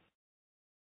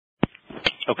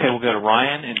 Okay, we'll go to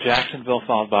Ryan in Jacksonville,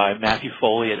 followed by Matthew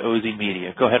Foley at OZ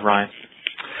Media. Go ahead, Ryan.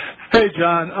 Hey,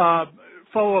 John.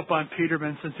 Follow up on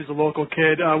Peterman since he's a local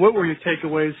kid. What were your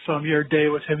takeaways from your day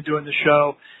with him doing the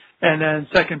show? And then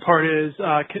second part is,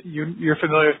 you're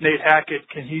familiar with Nate Hackett.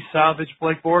 Can he salvage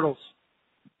Blake Bortles?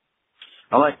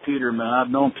 I like Peterman. I've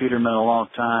known Peterman a long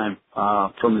time,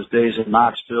 from his days at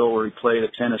Knoxville where he played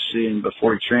at Tennessee and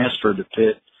before he transferred to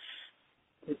Pitt.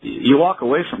 You walk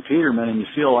away from Peterman and you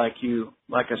feel like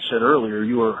I said earlier,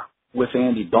 you were with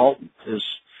Andy Dalton. His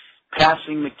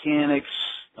passing mechanics,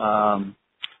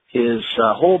 his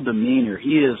whole demeanor,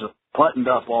 he is buttoned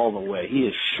up all the way. He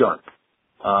is sharp.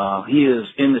 He is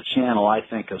in the channel, I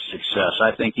think, of success.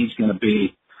 I think he's going to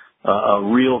be a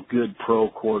real good pro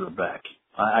quarterback.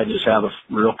 I just have a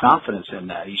real confidence in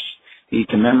that. He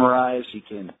can memorize, he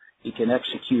can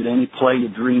execute any play you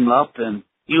dream up, and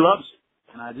he loves it.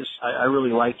 And I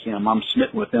really like him. I'm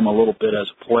smitten with him a little bit as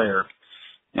a player.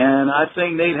 And I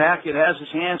think Nate Hackett has his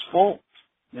hands full.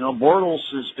 Bortles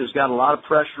has got a lot of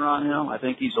pressure on him. I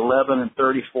think he's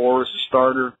 11-34 as a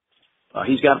starter.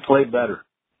 He's got to play better.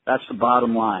 That's the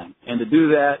bottom line. And to do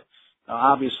that,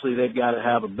 obviously they've got to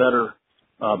have a better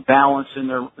balance in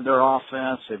their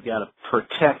offense. They've got to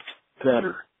protect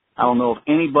better. I don't know of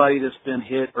anybody that's been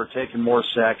hit or taken more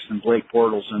sacks than Blake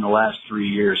Bortles in the last 3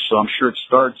 years. So I'm sure it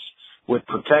starts with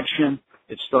protection.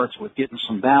 It starts with getting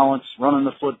some balance, running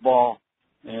the football,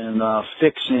 and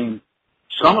fixing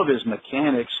some of his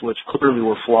mechanics, which clearly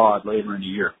were flawed later in the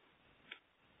year.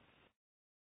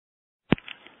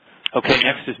 Okay,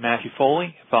 next is Matthew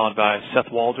Foley, followed by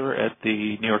Seth Walder at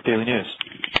the New York Daily News.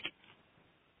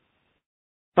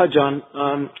 Hi,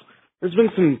 John. There's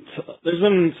been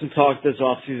some talk this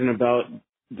offseason about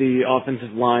the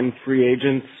offensive line free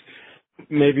agents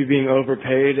maybe being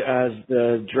overpaid as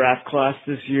the draft class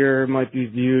this year might be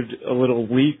viewed a little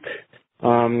weak.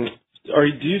 Do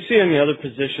you see any other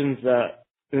positions that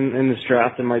in this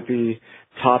draft that might be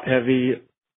top heavy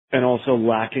and also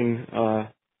lacking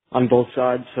on both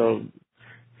sides? So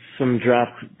some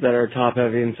drafts that are top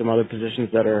heavy and some other positions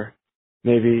that are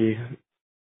maybe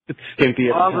it's skimpy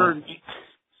at the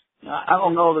top. I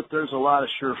don't know that there's a lot of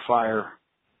surefire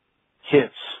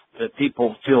hits that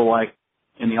people feel like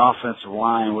in the offensive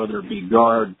line, whether it be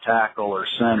guard, tackle, or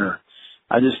center.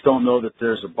 I just don't know that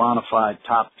there's a bona fide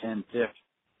top 10 pick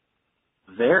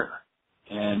there.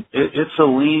 And it's a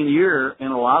lean year in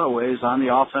a lot of ways on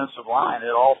the offensive line at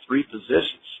all three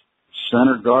positions,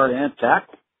 center, guard, and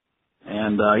tackle.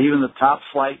 And even the top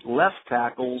flight left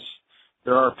tackles,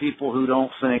 there are people who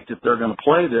don't think that they're going to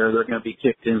play there. They're going to be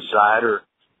kicked inside or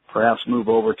perhaps move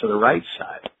over to the right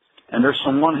side. And there's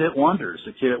some one-hit wonders.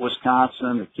 The kid at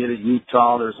Wisconsin, the kid at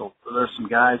Utah. There's some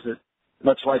guys that,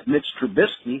 much like Mitch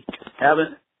Trubisky,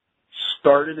 haven't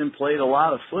started and played a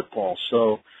lot of football.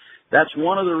 So That's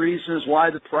one of the reasons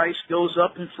why the price goes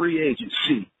up in free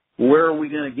agency. Where are we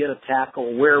going to get a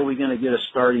tackle? Where are we going to get a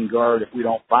starting guard if we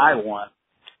don't buy one?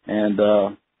 And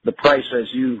the price,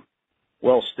 as you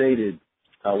well stated,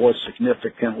 was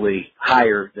significantly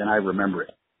higher than I remember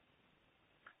it.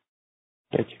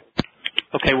 Thank you.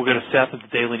 Okay, we'll go to Seth at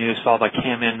the Daily News, followed by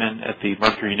Cam Inman at the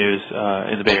Mercury News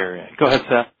in the Bay Area. Go ahead,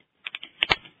 Seth.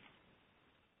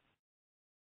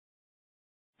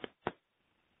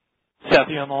 Seth,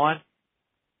 are you on the line?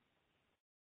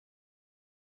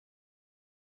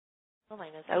 The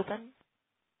line is open.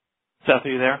 Seth, are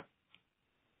you there?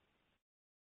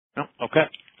 No? Okay.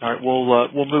 All right,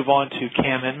 we'll move on to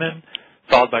Cam Inman,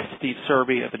 followed by Steve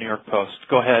Serby at the New York Post.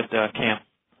 Go ahead, Cam.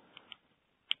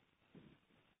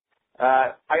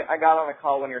 I got on the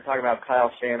call when you were talking about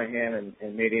Kyle Shanahan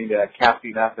and needing to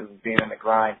caffeine up and being in the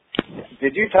grind.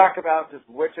 Did you talk about just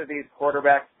which of these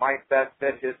quarterbacks might best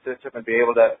fit his system and be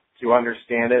able to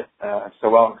understand it so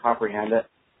well and comprehend it?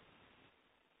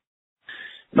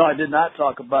 No, I did not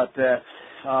talk about that.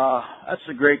 That's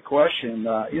a great question.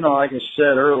 Like I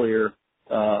said earlier,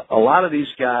 a lot of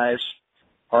these guys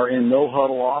are in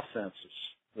no-huddle offenses.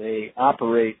 They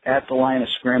operate at the line of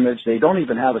scrimmage. They don't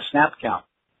even have a snap count,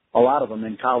 a lot of them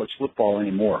in college football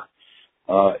anymore.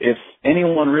 If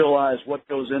anyone realized what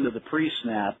goes into the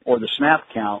pre-snap or the snap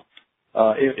count,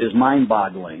 it is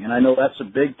mind-boggling. And I know that's a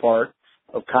big part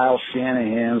of Kyle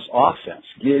Shanahan's offense,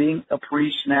 getting a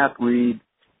pre-snap read,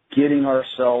 getting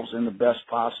ourselves in the best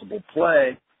possible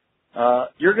play.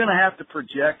 You're going to have to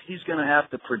project. He's going to have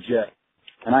to project.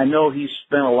 And I know he's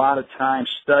spent a lot of time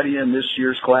studying this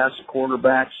year's class of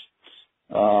quarterbacks.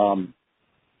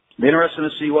 Be interesting to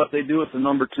see what they do with the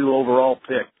number 2 overall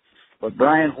pick. But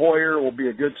Brian Hoyer will be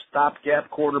a good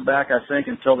stopgap quarterback, I think,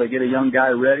 until they get a young guy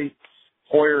ready.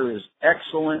 Hoyer is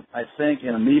excellent, I think,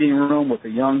 in a meeting room with a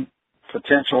young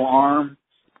potential arm.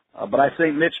 But I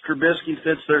think Mitch Trubisky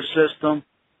fits their system.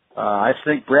 I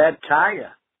think Brad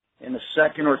Kaya in the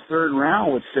 2nd or 3rd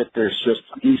round would fit their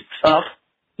system. He's tough.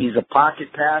 He's a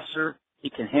pocket passer. He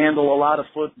can handle a lot of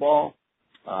football.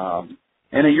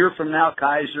 And a year from now,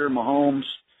 Kaiser, Mahomes,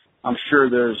 I'm sure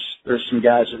there's some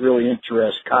guys that really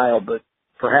interest Kyle, but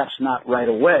perhaps not right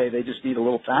away. They just need a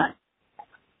little time.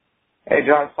 Hey,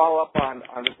 John, follow up on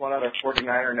just one other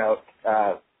 49er note.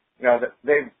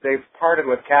 They've parted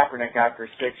with Kaepernick after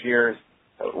 6 years.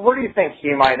 Where do you think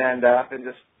he might end up in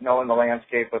just knowing the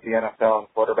landscape of the NFL and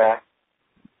quarterback?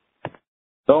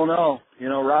 Don't know.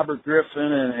 Robert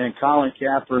Griffin and Colin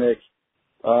Kaepernick,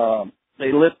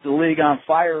 they lit the league on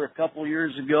fire a couple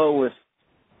years ago with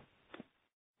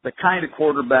the kind of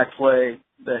quarterback play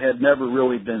that had never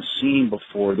really been seen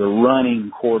before, the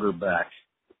running quarterback,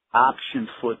 option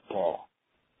football.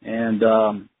 And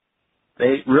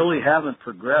they really haven't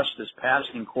progressed as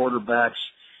passing quarterbacks,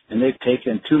 and they've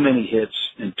taken too many hits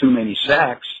and too many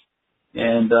sacks.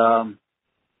 And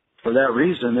for that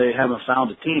reason, they haven't found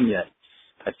a team yet.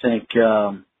 I think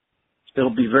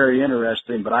it'll be very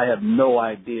interesting, but I have no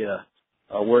idea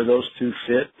where those two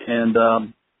fit.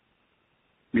 And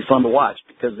be fun to watch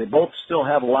because they both still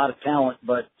have a lot of talent,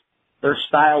 but their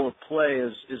style of play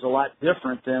is a lot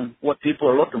different than what people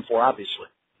are looking for, obviously.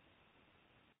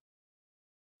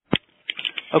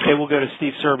 Okay, we'll go to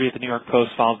Steve Serby at the New York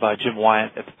Post, followed by Jim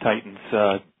Wyatt at the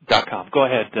Titans.com. Go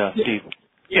ahead, Steve.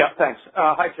 Yeah, thanks.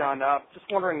 Hi, John. Just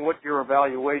wondering what your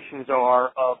evaluations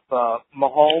are of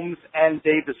Mahomes and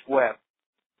Davis Webb.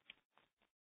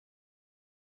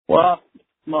 Well,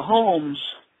 Mahomes,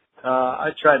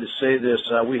 I tried to say this.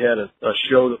 We had a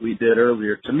show that we did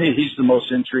earlier. To me, he's the most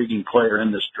intriguing player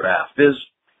in this draft. His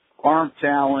arm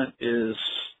talent is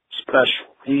special.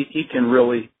 He can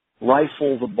really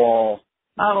rifle the ball,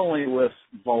 not only with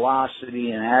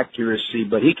velocity and accuracy,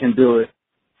 but he can do it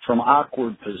from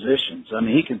awkward positions. I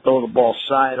mean, he can throw the ball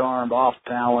sidearmed, off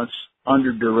balance,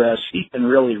 under duress. He can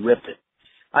really rip it.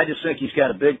 I just think he's got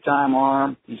a big-time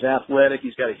arm. He's athletic.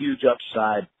 He's got a huge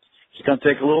upside. He's going to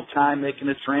take a little time making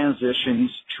a transition. He's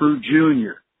a true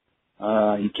junior.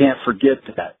 You can't forget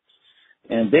that.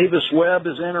 And Davis Webb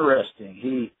is interesting.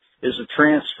 He is a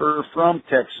transfer from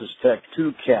Texas Tech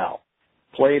to Cal.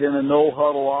 Played in a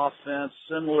no-huddle offense,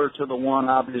 similar to the one,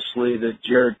 obviously, that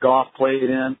Jared Goff played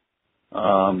in.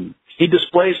 He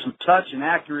displays some touch and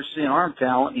accuracy and arm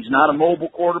talent. He's not a mobile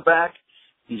quarterback.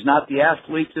 He's not the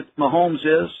athlete that Mahomes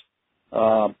is,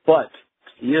 but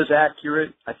he is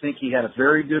accurate. I think he had a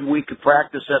very good week of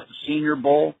practice at the Senior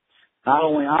Bowl, not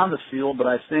only on the field, but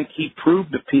I think he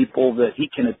proved to people that he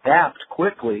can adapt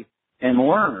quickly and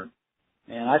learn.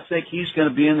 And I think he's going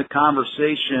to be in the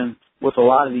conversation with a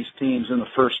lot of these teams in the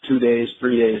first 2 days,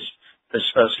 3 days,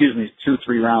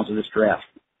 2-3 rounds of this draft.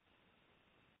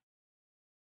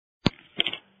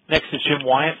 Next is Jim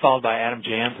Wyatt, followed by Adam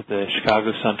Jans at the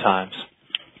Chicago Sun-Times.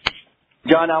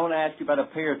 John, I want to ask you about a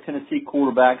pair of Tennessee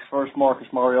quarterbacks. First, Marcus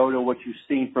Mariota, what you've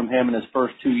seen from him in his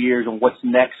first 2 years and what's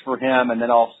next for him. And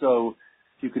then also,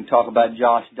 if you can talk about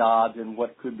Josh Dobbs and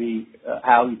what could be,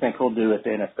 how you think he'll do at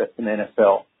in the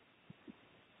NFL.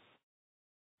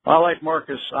 I like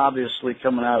Marcus, obviously,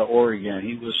 coming out of Oregon.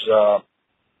 He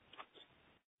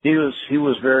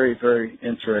was very, very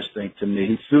interesting to me.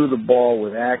 He threw the ball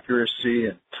with accuracy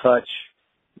and touch,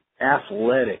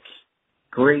 athletic,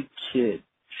 great kid,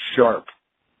 sharp.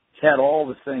 He had all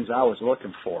the things I was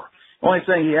looking for. The only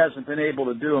thing he hasn't been able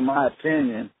to do, in my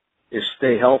opinion, is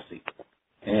stay healthy.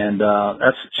 And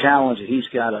that's a challenge that he's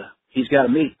got to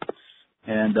meet.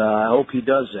 And I hope he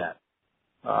does that.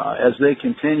 As they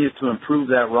continue to improve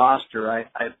that roster, I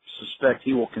suspect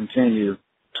he will continue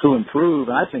to improve,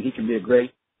 and I think he can be a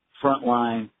great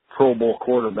frontline Pro Bowl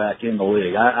quarterback in the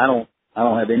league. I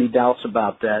don't have any doubts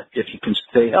about that if he can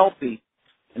stay healthy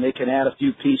and they can add a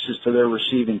few pieces to their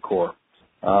receiving core.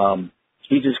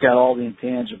 He just got all the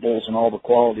intangibles and all the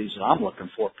qualities that I'm looking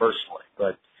for personally.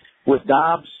 But with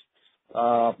Dobbs,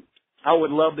 I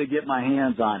would love to get my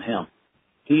hands on him.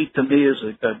 He, to me, is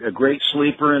a great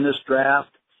sleeper in this draft.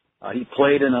 He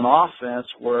played in an offense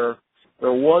where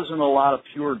there wasn't a lot of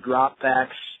pure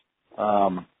dropbacks.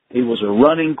 He was a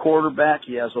running quarterback.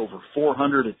 He has over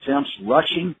 400 attempts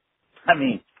rushing. I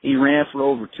mean, he ran for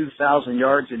over 2,000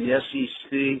 yards in the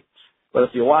SEC. But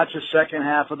if you watch the second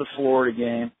half of the Florida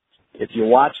game, if you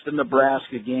watch the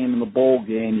Nebraska game and the bowl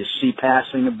game, you see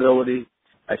passing ability.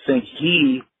 I think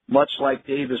he, much like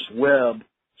Davis Webb,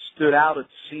 stood out at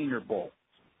the Senior Bowl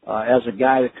as a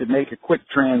guy that could make a quick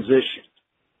transition.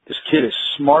 This kid is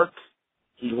smart.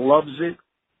 He loves it.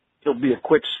 He'll be a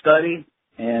quick study.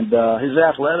 And his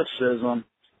athleticism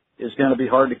is going to be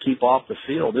hard to keep off the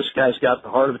field. This guy's got the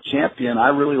heart of a champion. I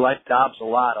really like Dobbs a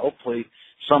lot. Hopefully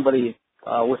somebody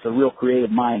with a real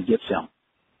creative mind gets him.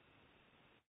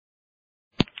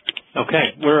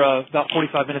 Okay, we're about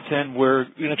 45 minutes in. We're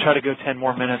going to try to go 10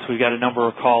 more minutes. We've got a number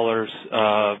of callers,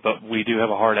 but we do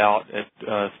have a hard out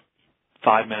at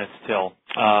 5 minutes till.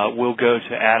 We'll go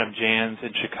to Adam Jans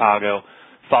in Chicago,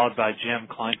 followed by Jim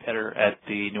Kleinpeter at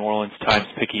the New Orleans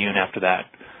Times-Picayune after that.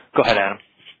 Go ahead, Adam.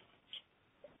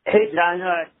 Hey, John.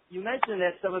 You mentioned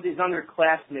that some of these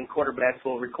underclassmen quarterbacks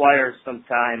will require some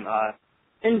time.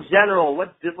 In general,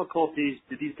 what difficulties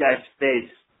do these guys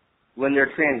face when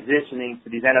they're transitioning to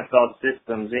these NFL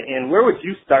systems? And where would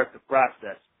you start the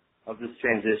process of this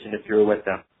transition if you were with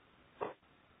them?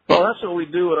 Well, that's what we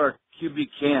do at our QB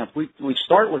camp. We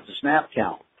start with the snap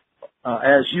count.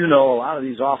 As you know, a lot of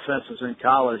these offenses in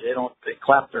college, they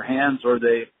clap their hands or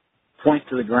they point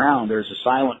to the ground. There's a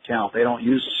silent count. They don't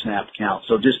use a snap count.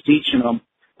 So just teaching them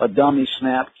a dummy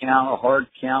snap count, a hard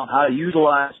count, how to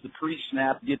utilize the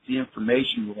pre-snap, get the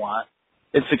information you want.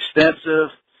 It's extensive.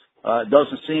 It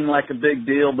doesn't seem like a big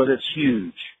deal, but it's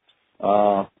huge.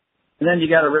 And then you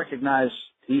got to recognize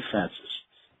defenses.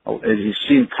 As you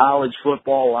see in college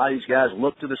football, a lot of these guys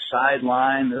look to the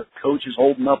sideline. The coach is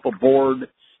holding up a board,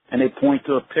 and they point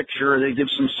to a picture. They give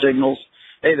some signals.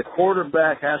 Hey, the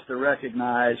quarterback has to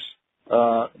recognize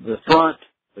the front,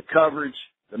 the coverage,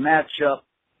 the matchup,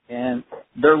 and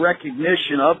their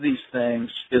recognition of these things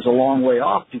is a long way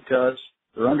off because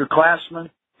they're underclassmen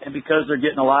and because they're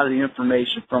getting a lot of the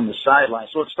information from the sideline.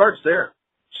 So it starts there.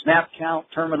 Snap count,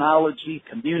 terminology,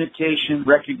 communication,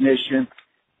 recognition.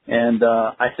 And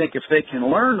I think if they can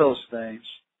learn those things,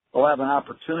 they'll have an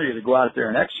opportunity to go out there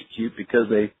and execute because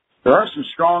there are some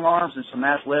strong arms and some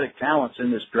athletic talents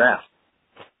in this draft.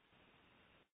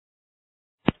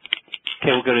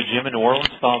 Okay, we'll go to Jim in New Orleans,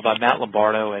 followed by Matt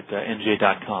Lombardo at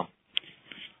NJ.com.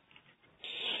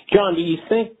 John, do you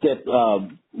think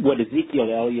that what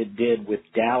Ezekiel Elliott did with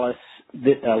Dallas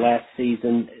last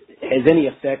season has any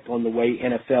effect on the way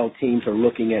NFL teams are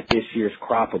looking at this year's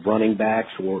crop of running backs,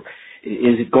 or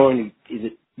is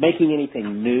it making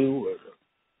anything new?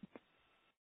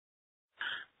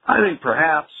 I think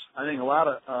perhaps. I think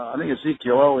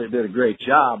Ezekiel Elliott did a great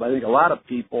job. I think a lot of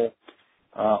people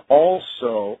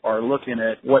also are looking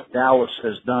at what Dallas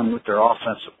has done with their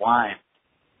offensive line.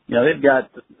 You know, they've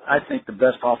got, I think, the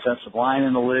best offensive line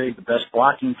in the league, the best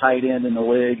blocking tight end in the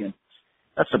league, and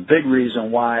that's a big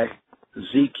reason why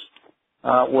Zeke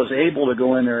was able to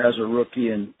go in there as a rookie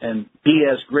and be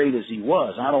as great as he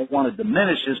was. I don't want to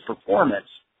diminish his performance,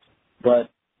 but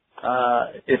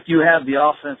if you have the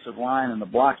offensive line and the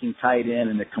blocking tight end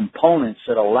and the components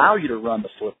that allow you to run the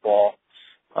football,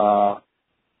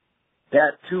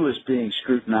 that too is being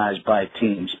scrutinized by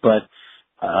teams. But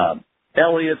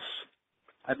Elliott's,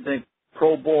 I think,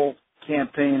 Pro Bowl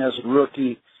campaign as a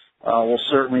rookie will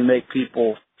certainly make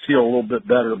people feel a little bit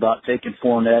better about taking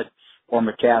Fournette or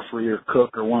McCaffrey or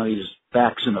Cook or one of these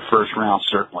backs in the first round,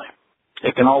 certainly.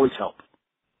 It can always help.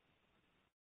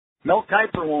 Mel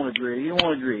Kiper won't agree. He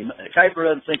won't agree. Kiper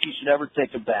doesn't think he should ever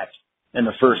take a back in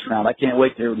the first round. I can't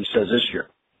wait to hear what he says this year.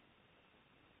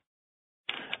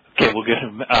 Okay, we'll get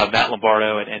to Matt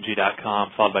Lombardo at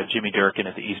NG.com, followed by Jimmy Durkin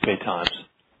at the East Bay Times.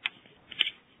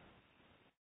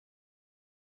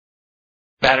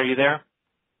 Matt, are you there?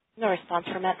 No response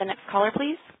from Matt. The next caller,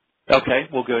 please. Okay,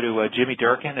 we'll go to Jimmy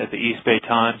Durkin at the East Bay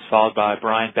Times, followed by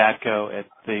Brian Batko at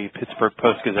the Pittsburgh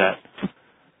Post-Gazette.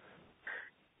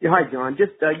 Yeah, hi, John.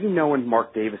 Just knowing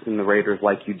Mark Davis and the Raiders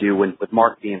like you do, and with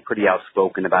Mark being pretty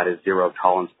outspoken about his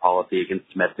zero-tolerance policy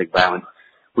against domestic violence,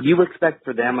 would you expect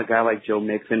for them, a guy like Joe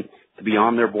Mixon, to be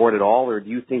on their board at all, or do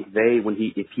you think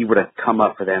if he were to come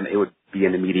up for them, it would be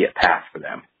an immediate pass for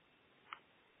them?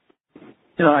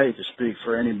 You know, I hate to speak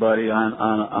for anybody on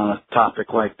a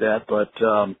topic like that, but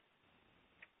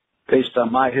based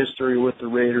on my history with the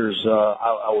Raiders,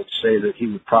 I would say that he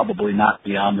would probably not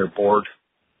be on their board.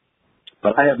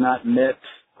 But I have not met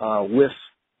with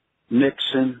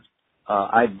Mixon.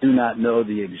 I do not know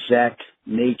the exact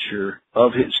nature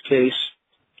of his case,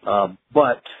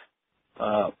 but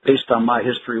based on my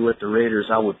history with the Raiders,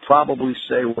 I would probably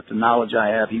say, with the knowledge I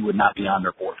have, he would not be on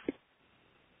their board.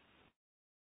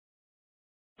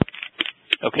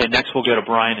 Okay, next we'll go to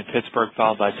Brian in Pittsburgh,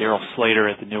 followed by Daryl Slater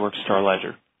at the Newark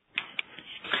Star-Ledger.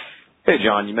 Hey,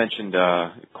 John, you mentioned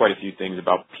quite a few things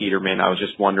about Peterman. I was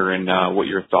just wondering what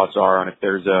your thoughts are on if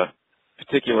there's a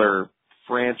particular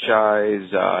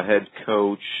franchise, head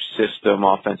coach, system,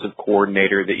 offensive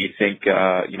coordinator that you think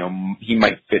he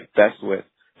might fit best with,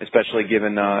 especially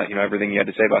given everything you had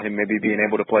to say about him maybe being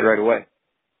able to play right away.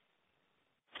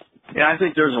 Yeah, I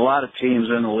think there's a lot of teams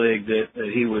in the league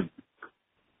that he would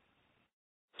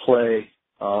play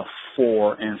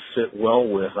for and fit well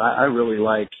with. I really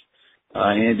like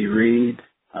Andy Reid.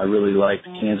 I really like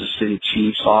the Kansas City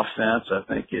Chiefs offense. I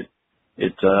think it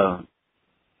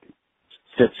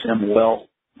fits him well.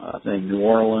 I think New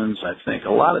Orleans. I think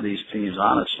a lot of these teams,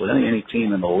 honestly, I think any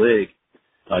team in the league,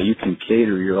 you can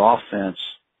cater your offense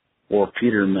for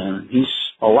Peterman. He's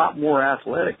a lot more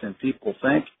athletic than people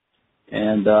think,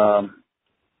 and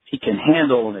he can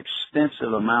handle an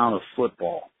extensive amount of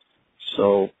football.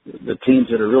 So the teams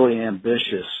that are really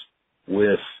ambitious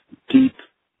with deep,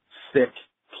 thick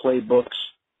playbooks,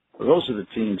 those are the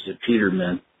teams that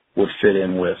Peterman would fit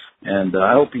in with. And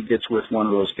I hope he gets with one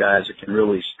of those guys that can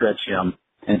really stretch him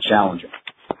and challenge him.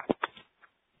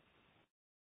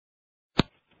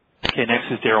 Okay,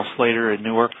 next is Daryl Slater at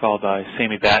Newark, followed by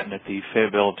Sammy Batten at the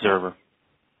Fayetteville Observer.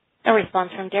 A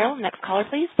response from Daryl. Next caller,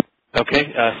 please.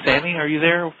 Okay, Sammy, are you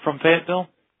there from Fayetteville?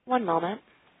 One moment.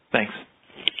 Thanks.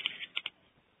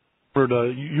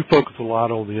 You focus a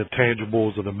lot on the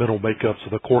intangibles and the mental makeups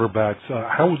of the quarterbacks.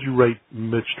 How would you rate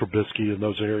Mitch Trubisky in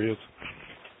those areas?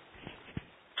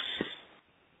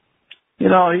 You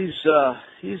know, he's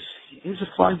a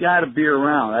fun guy to be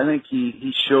around. I think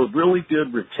he showed really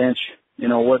good retention. You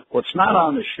know, what's not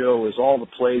on the show is all the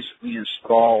plays that we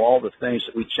install, all the things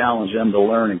that we challenge him to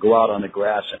learn and go out on the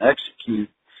grass and execute.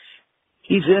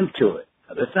 He's into it.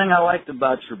 The thing I liked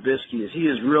about Trubisky is he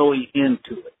is really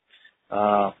into it.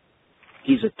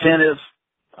 He's attentive.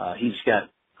 He's got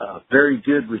very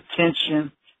good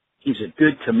retention. He's a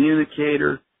good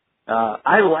communicator.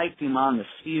 I liked him on the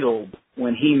field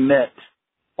when he met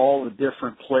all the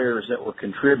different players that were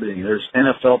contributing. There's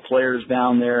NFL players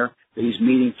down there that he's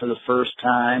meeting for the first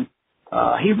time.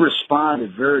 He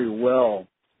responded very well.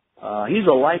 He's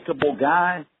a likable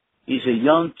guy. He's a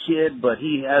young kid, but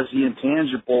he has the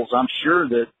intangibles, I'm sure,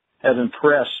 that have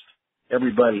impressed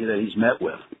everybody that he's met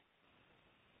with.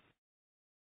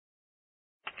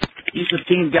 He's a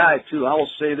team guy, too. I will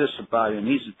say this about him.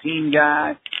 He's a team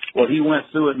guy. What he went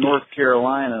through at North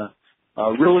Carolina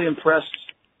really impressed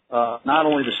not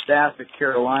only the staff at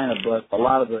Carolina, but a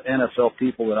lot of the NFL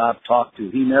people that I've talked to.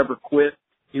 He never quit.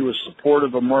 He was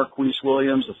supportive of Marquise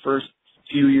Williams the first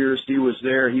few years he was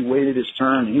there. He waited his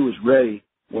turn, and he was ready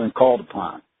when called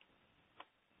upon.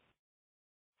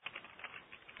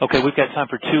 Okay, we've got time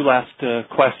for two last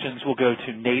questions. We'll go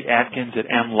to Nate Atkins at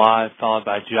M Live, followed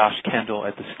by Josh Kendall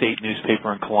at the State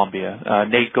newspaper in Columbia.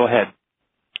 Nate, go ahead.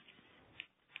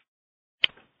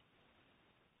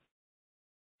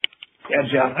 Yeah,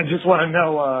 John, I just want to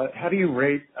know, how do you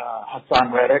rate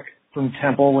Hassan Reddick from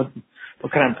Temple?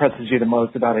 What kind of impresses you the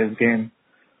most about his game?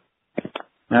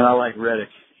 Man, I like Reddick.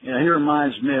 You know, he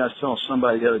reminds me, I was telling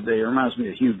somebody the other day, he reminds me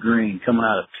of Hugh Green coming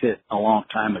out of Pitt a long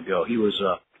time ago. Hugh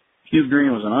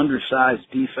Green was an undersized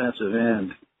defensive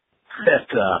end that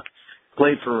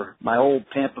played for my old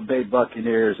Tampa Bay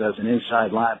Buccaneers as an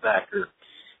inside linebacker.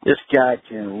 This guy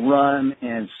can run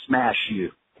and smash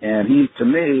you. And he, to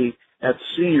me, at the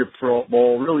Senior Pro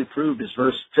Bowl, really proved his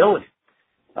versatility.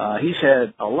 He's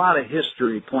had a lot of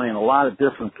history playing a lot of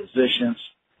different positions,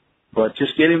 but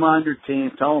just get him on your team,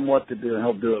 tell him what to do, and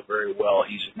he'll do it very well.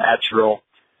 He's a natural.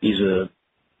 He's a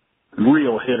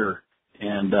real hitter,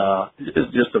 and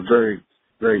just a very,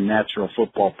 very natural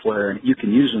football player. And you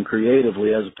can use him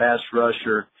creatively as a pass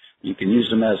rusher. You can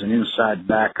use him as an inside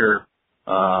backer.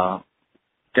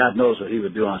 God knows what he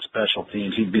would do on special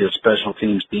teams. He'd be a special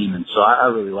teams demon. So I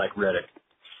really like Reddick.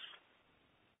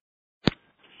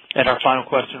 And our final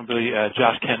question will be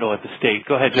Josh Kendall at the State.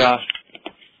 Go ahead, Josh.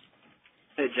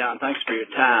 Hey, John, thanks for your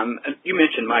time. You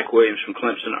mentioned Mike Williams from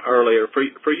Clemson earlier.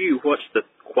 For you, what's the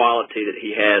quality that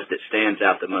he has that stands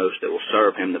out the most that will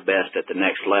serve him the best at the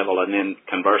next level? And then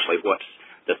conversely, what's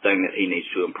the thing that he needs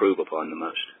to improve upon the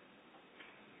most?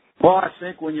 Well, I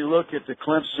think when you look at the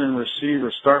Clemson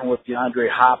receivers, starting with DeAndre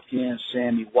Hopkins,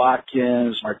 Sammy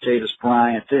Watkins, Martavis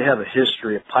Bryant, they have a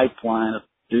history, a pipeline of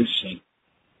producing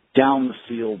down the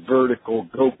field, vertical,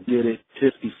 go get it,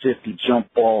 50-50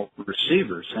 jump ball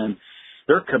receivers. And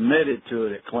they're committed to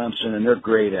it at Clemson, and they're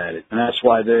great at it. And that's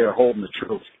why they are holding the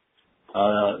trophy.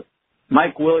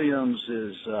 Mike Williams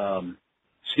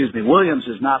Williams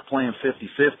is not playing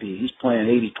 50-50. He's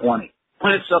playing 80-20.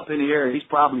 When it's up in the air, he's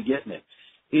probably getting it.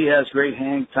 He has great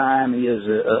hang time. He has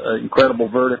an incredible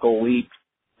vertical leap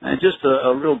and just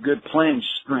a real good playing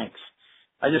strength.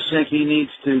 I just think he needs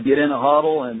to get in a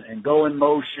huddle and go in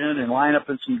motion and line up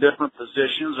in some different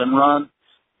positions and run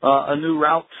a new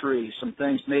route tree, some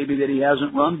things maybe that he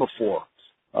hasn't run before.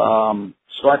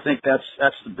 So I think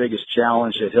that's the biggest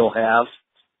challenge that he'll have.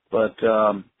 But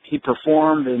he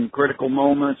performed in critical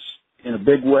moments in a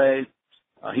big way.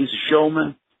 He's a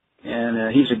showman,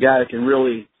 and he's a guy that can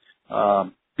really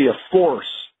be a force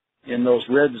in those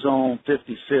red zone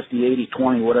 50-50,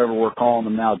 80-20, whatever we're calling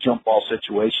them now, jump ball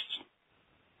situations.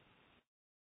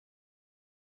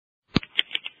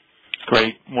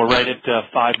 Great. We're right at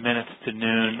 5 minutes to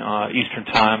noon Eastern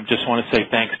Time. Just want to say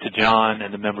thanks to John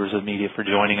and the members of the media for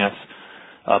joining us.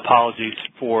 Apologies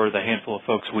for the handful of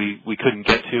folks we couldn't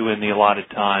get to in the allotted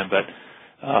time, but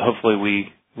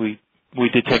hopefully we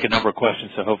did take a number of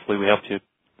questions, so hopefully we helped you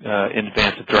in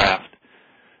advance of draft.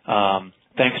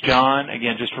 Thanks, John.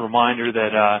 Again, just a reminder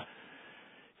that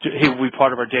he will be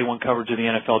part of our day one coverage of the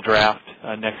NFL draft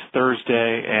next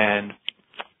Thursday, and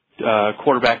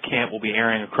quarterback camp will be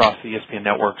airing across the ESPN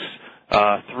networks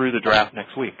through the draft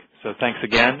next week. So thanks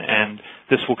again, and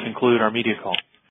this will conclude our media call.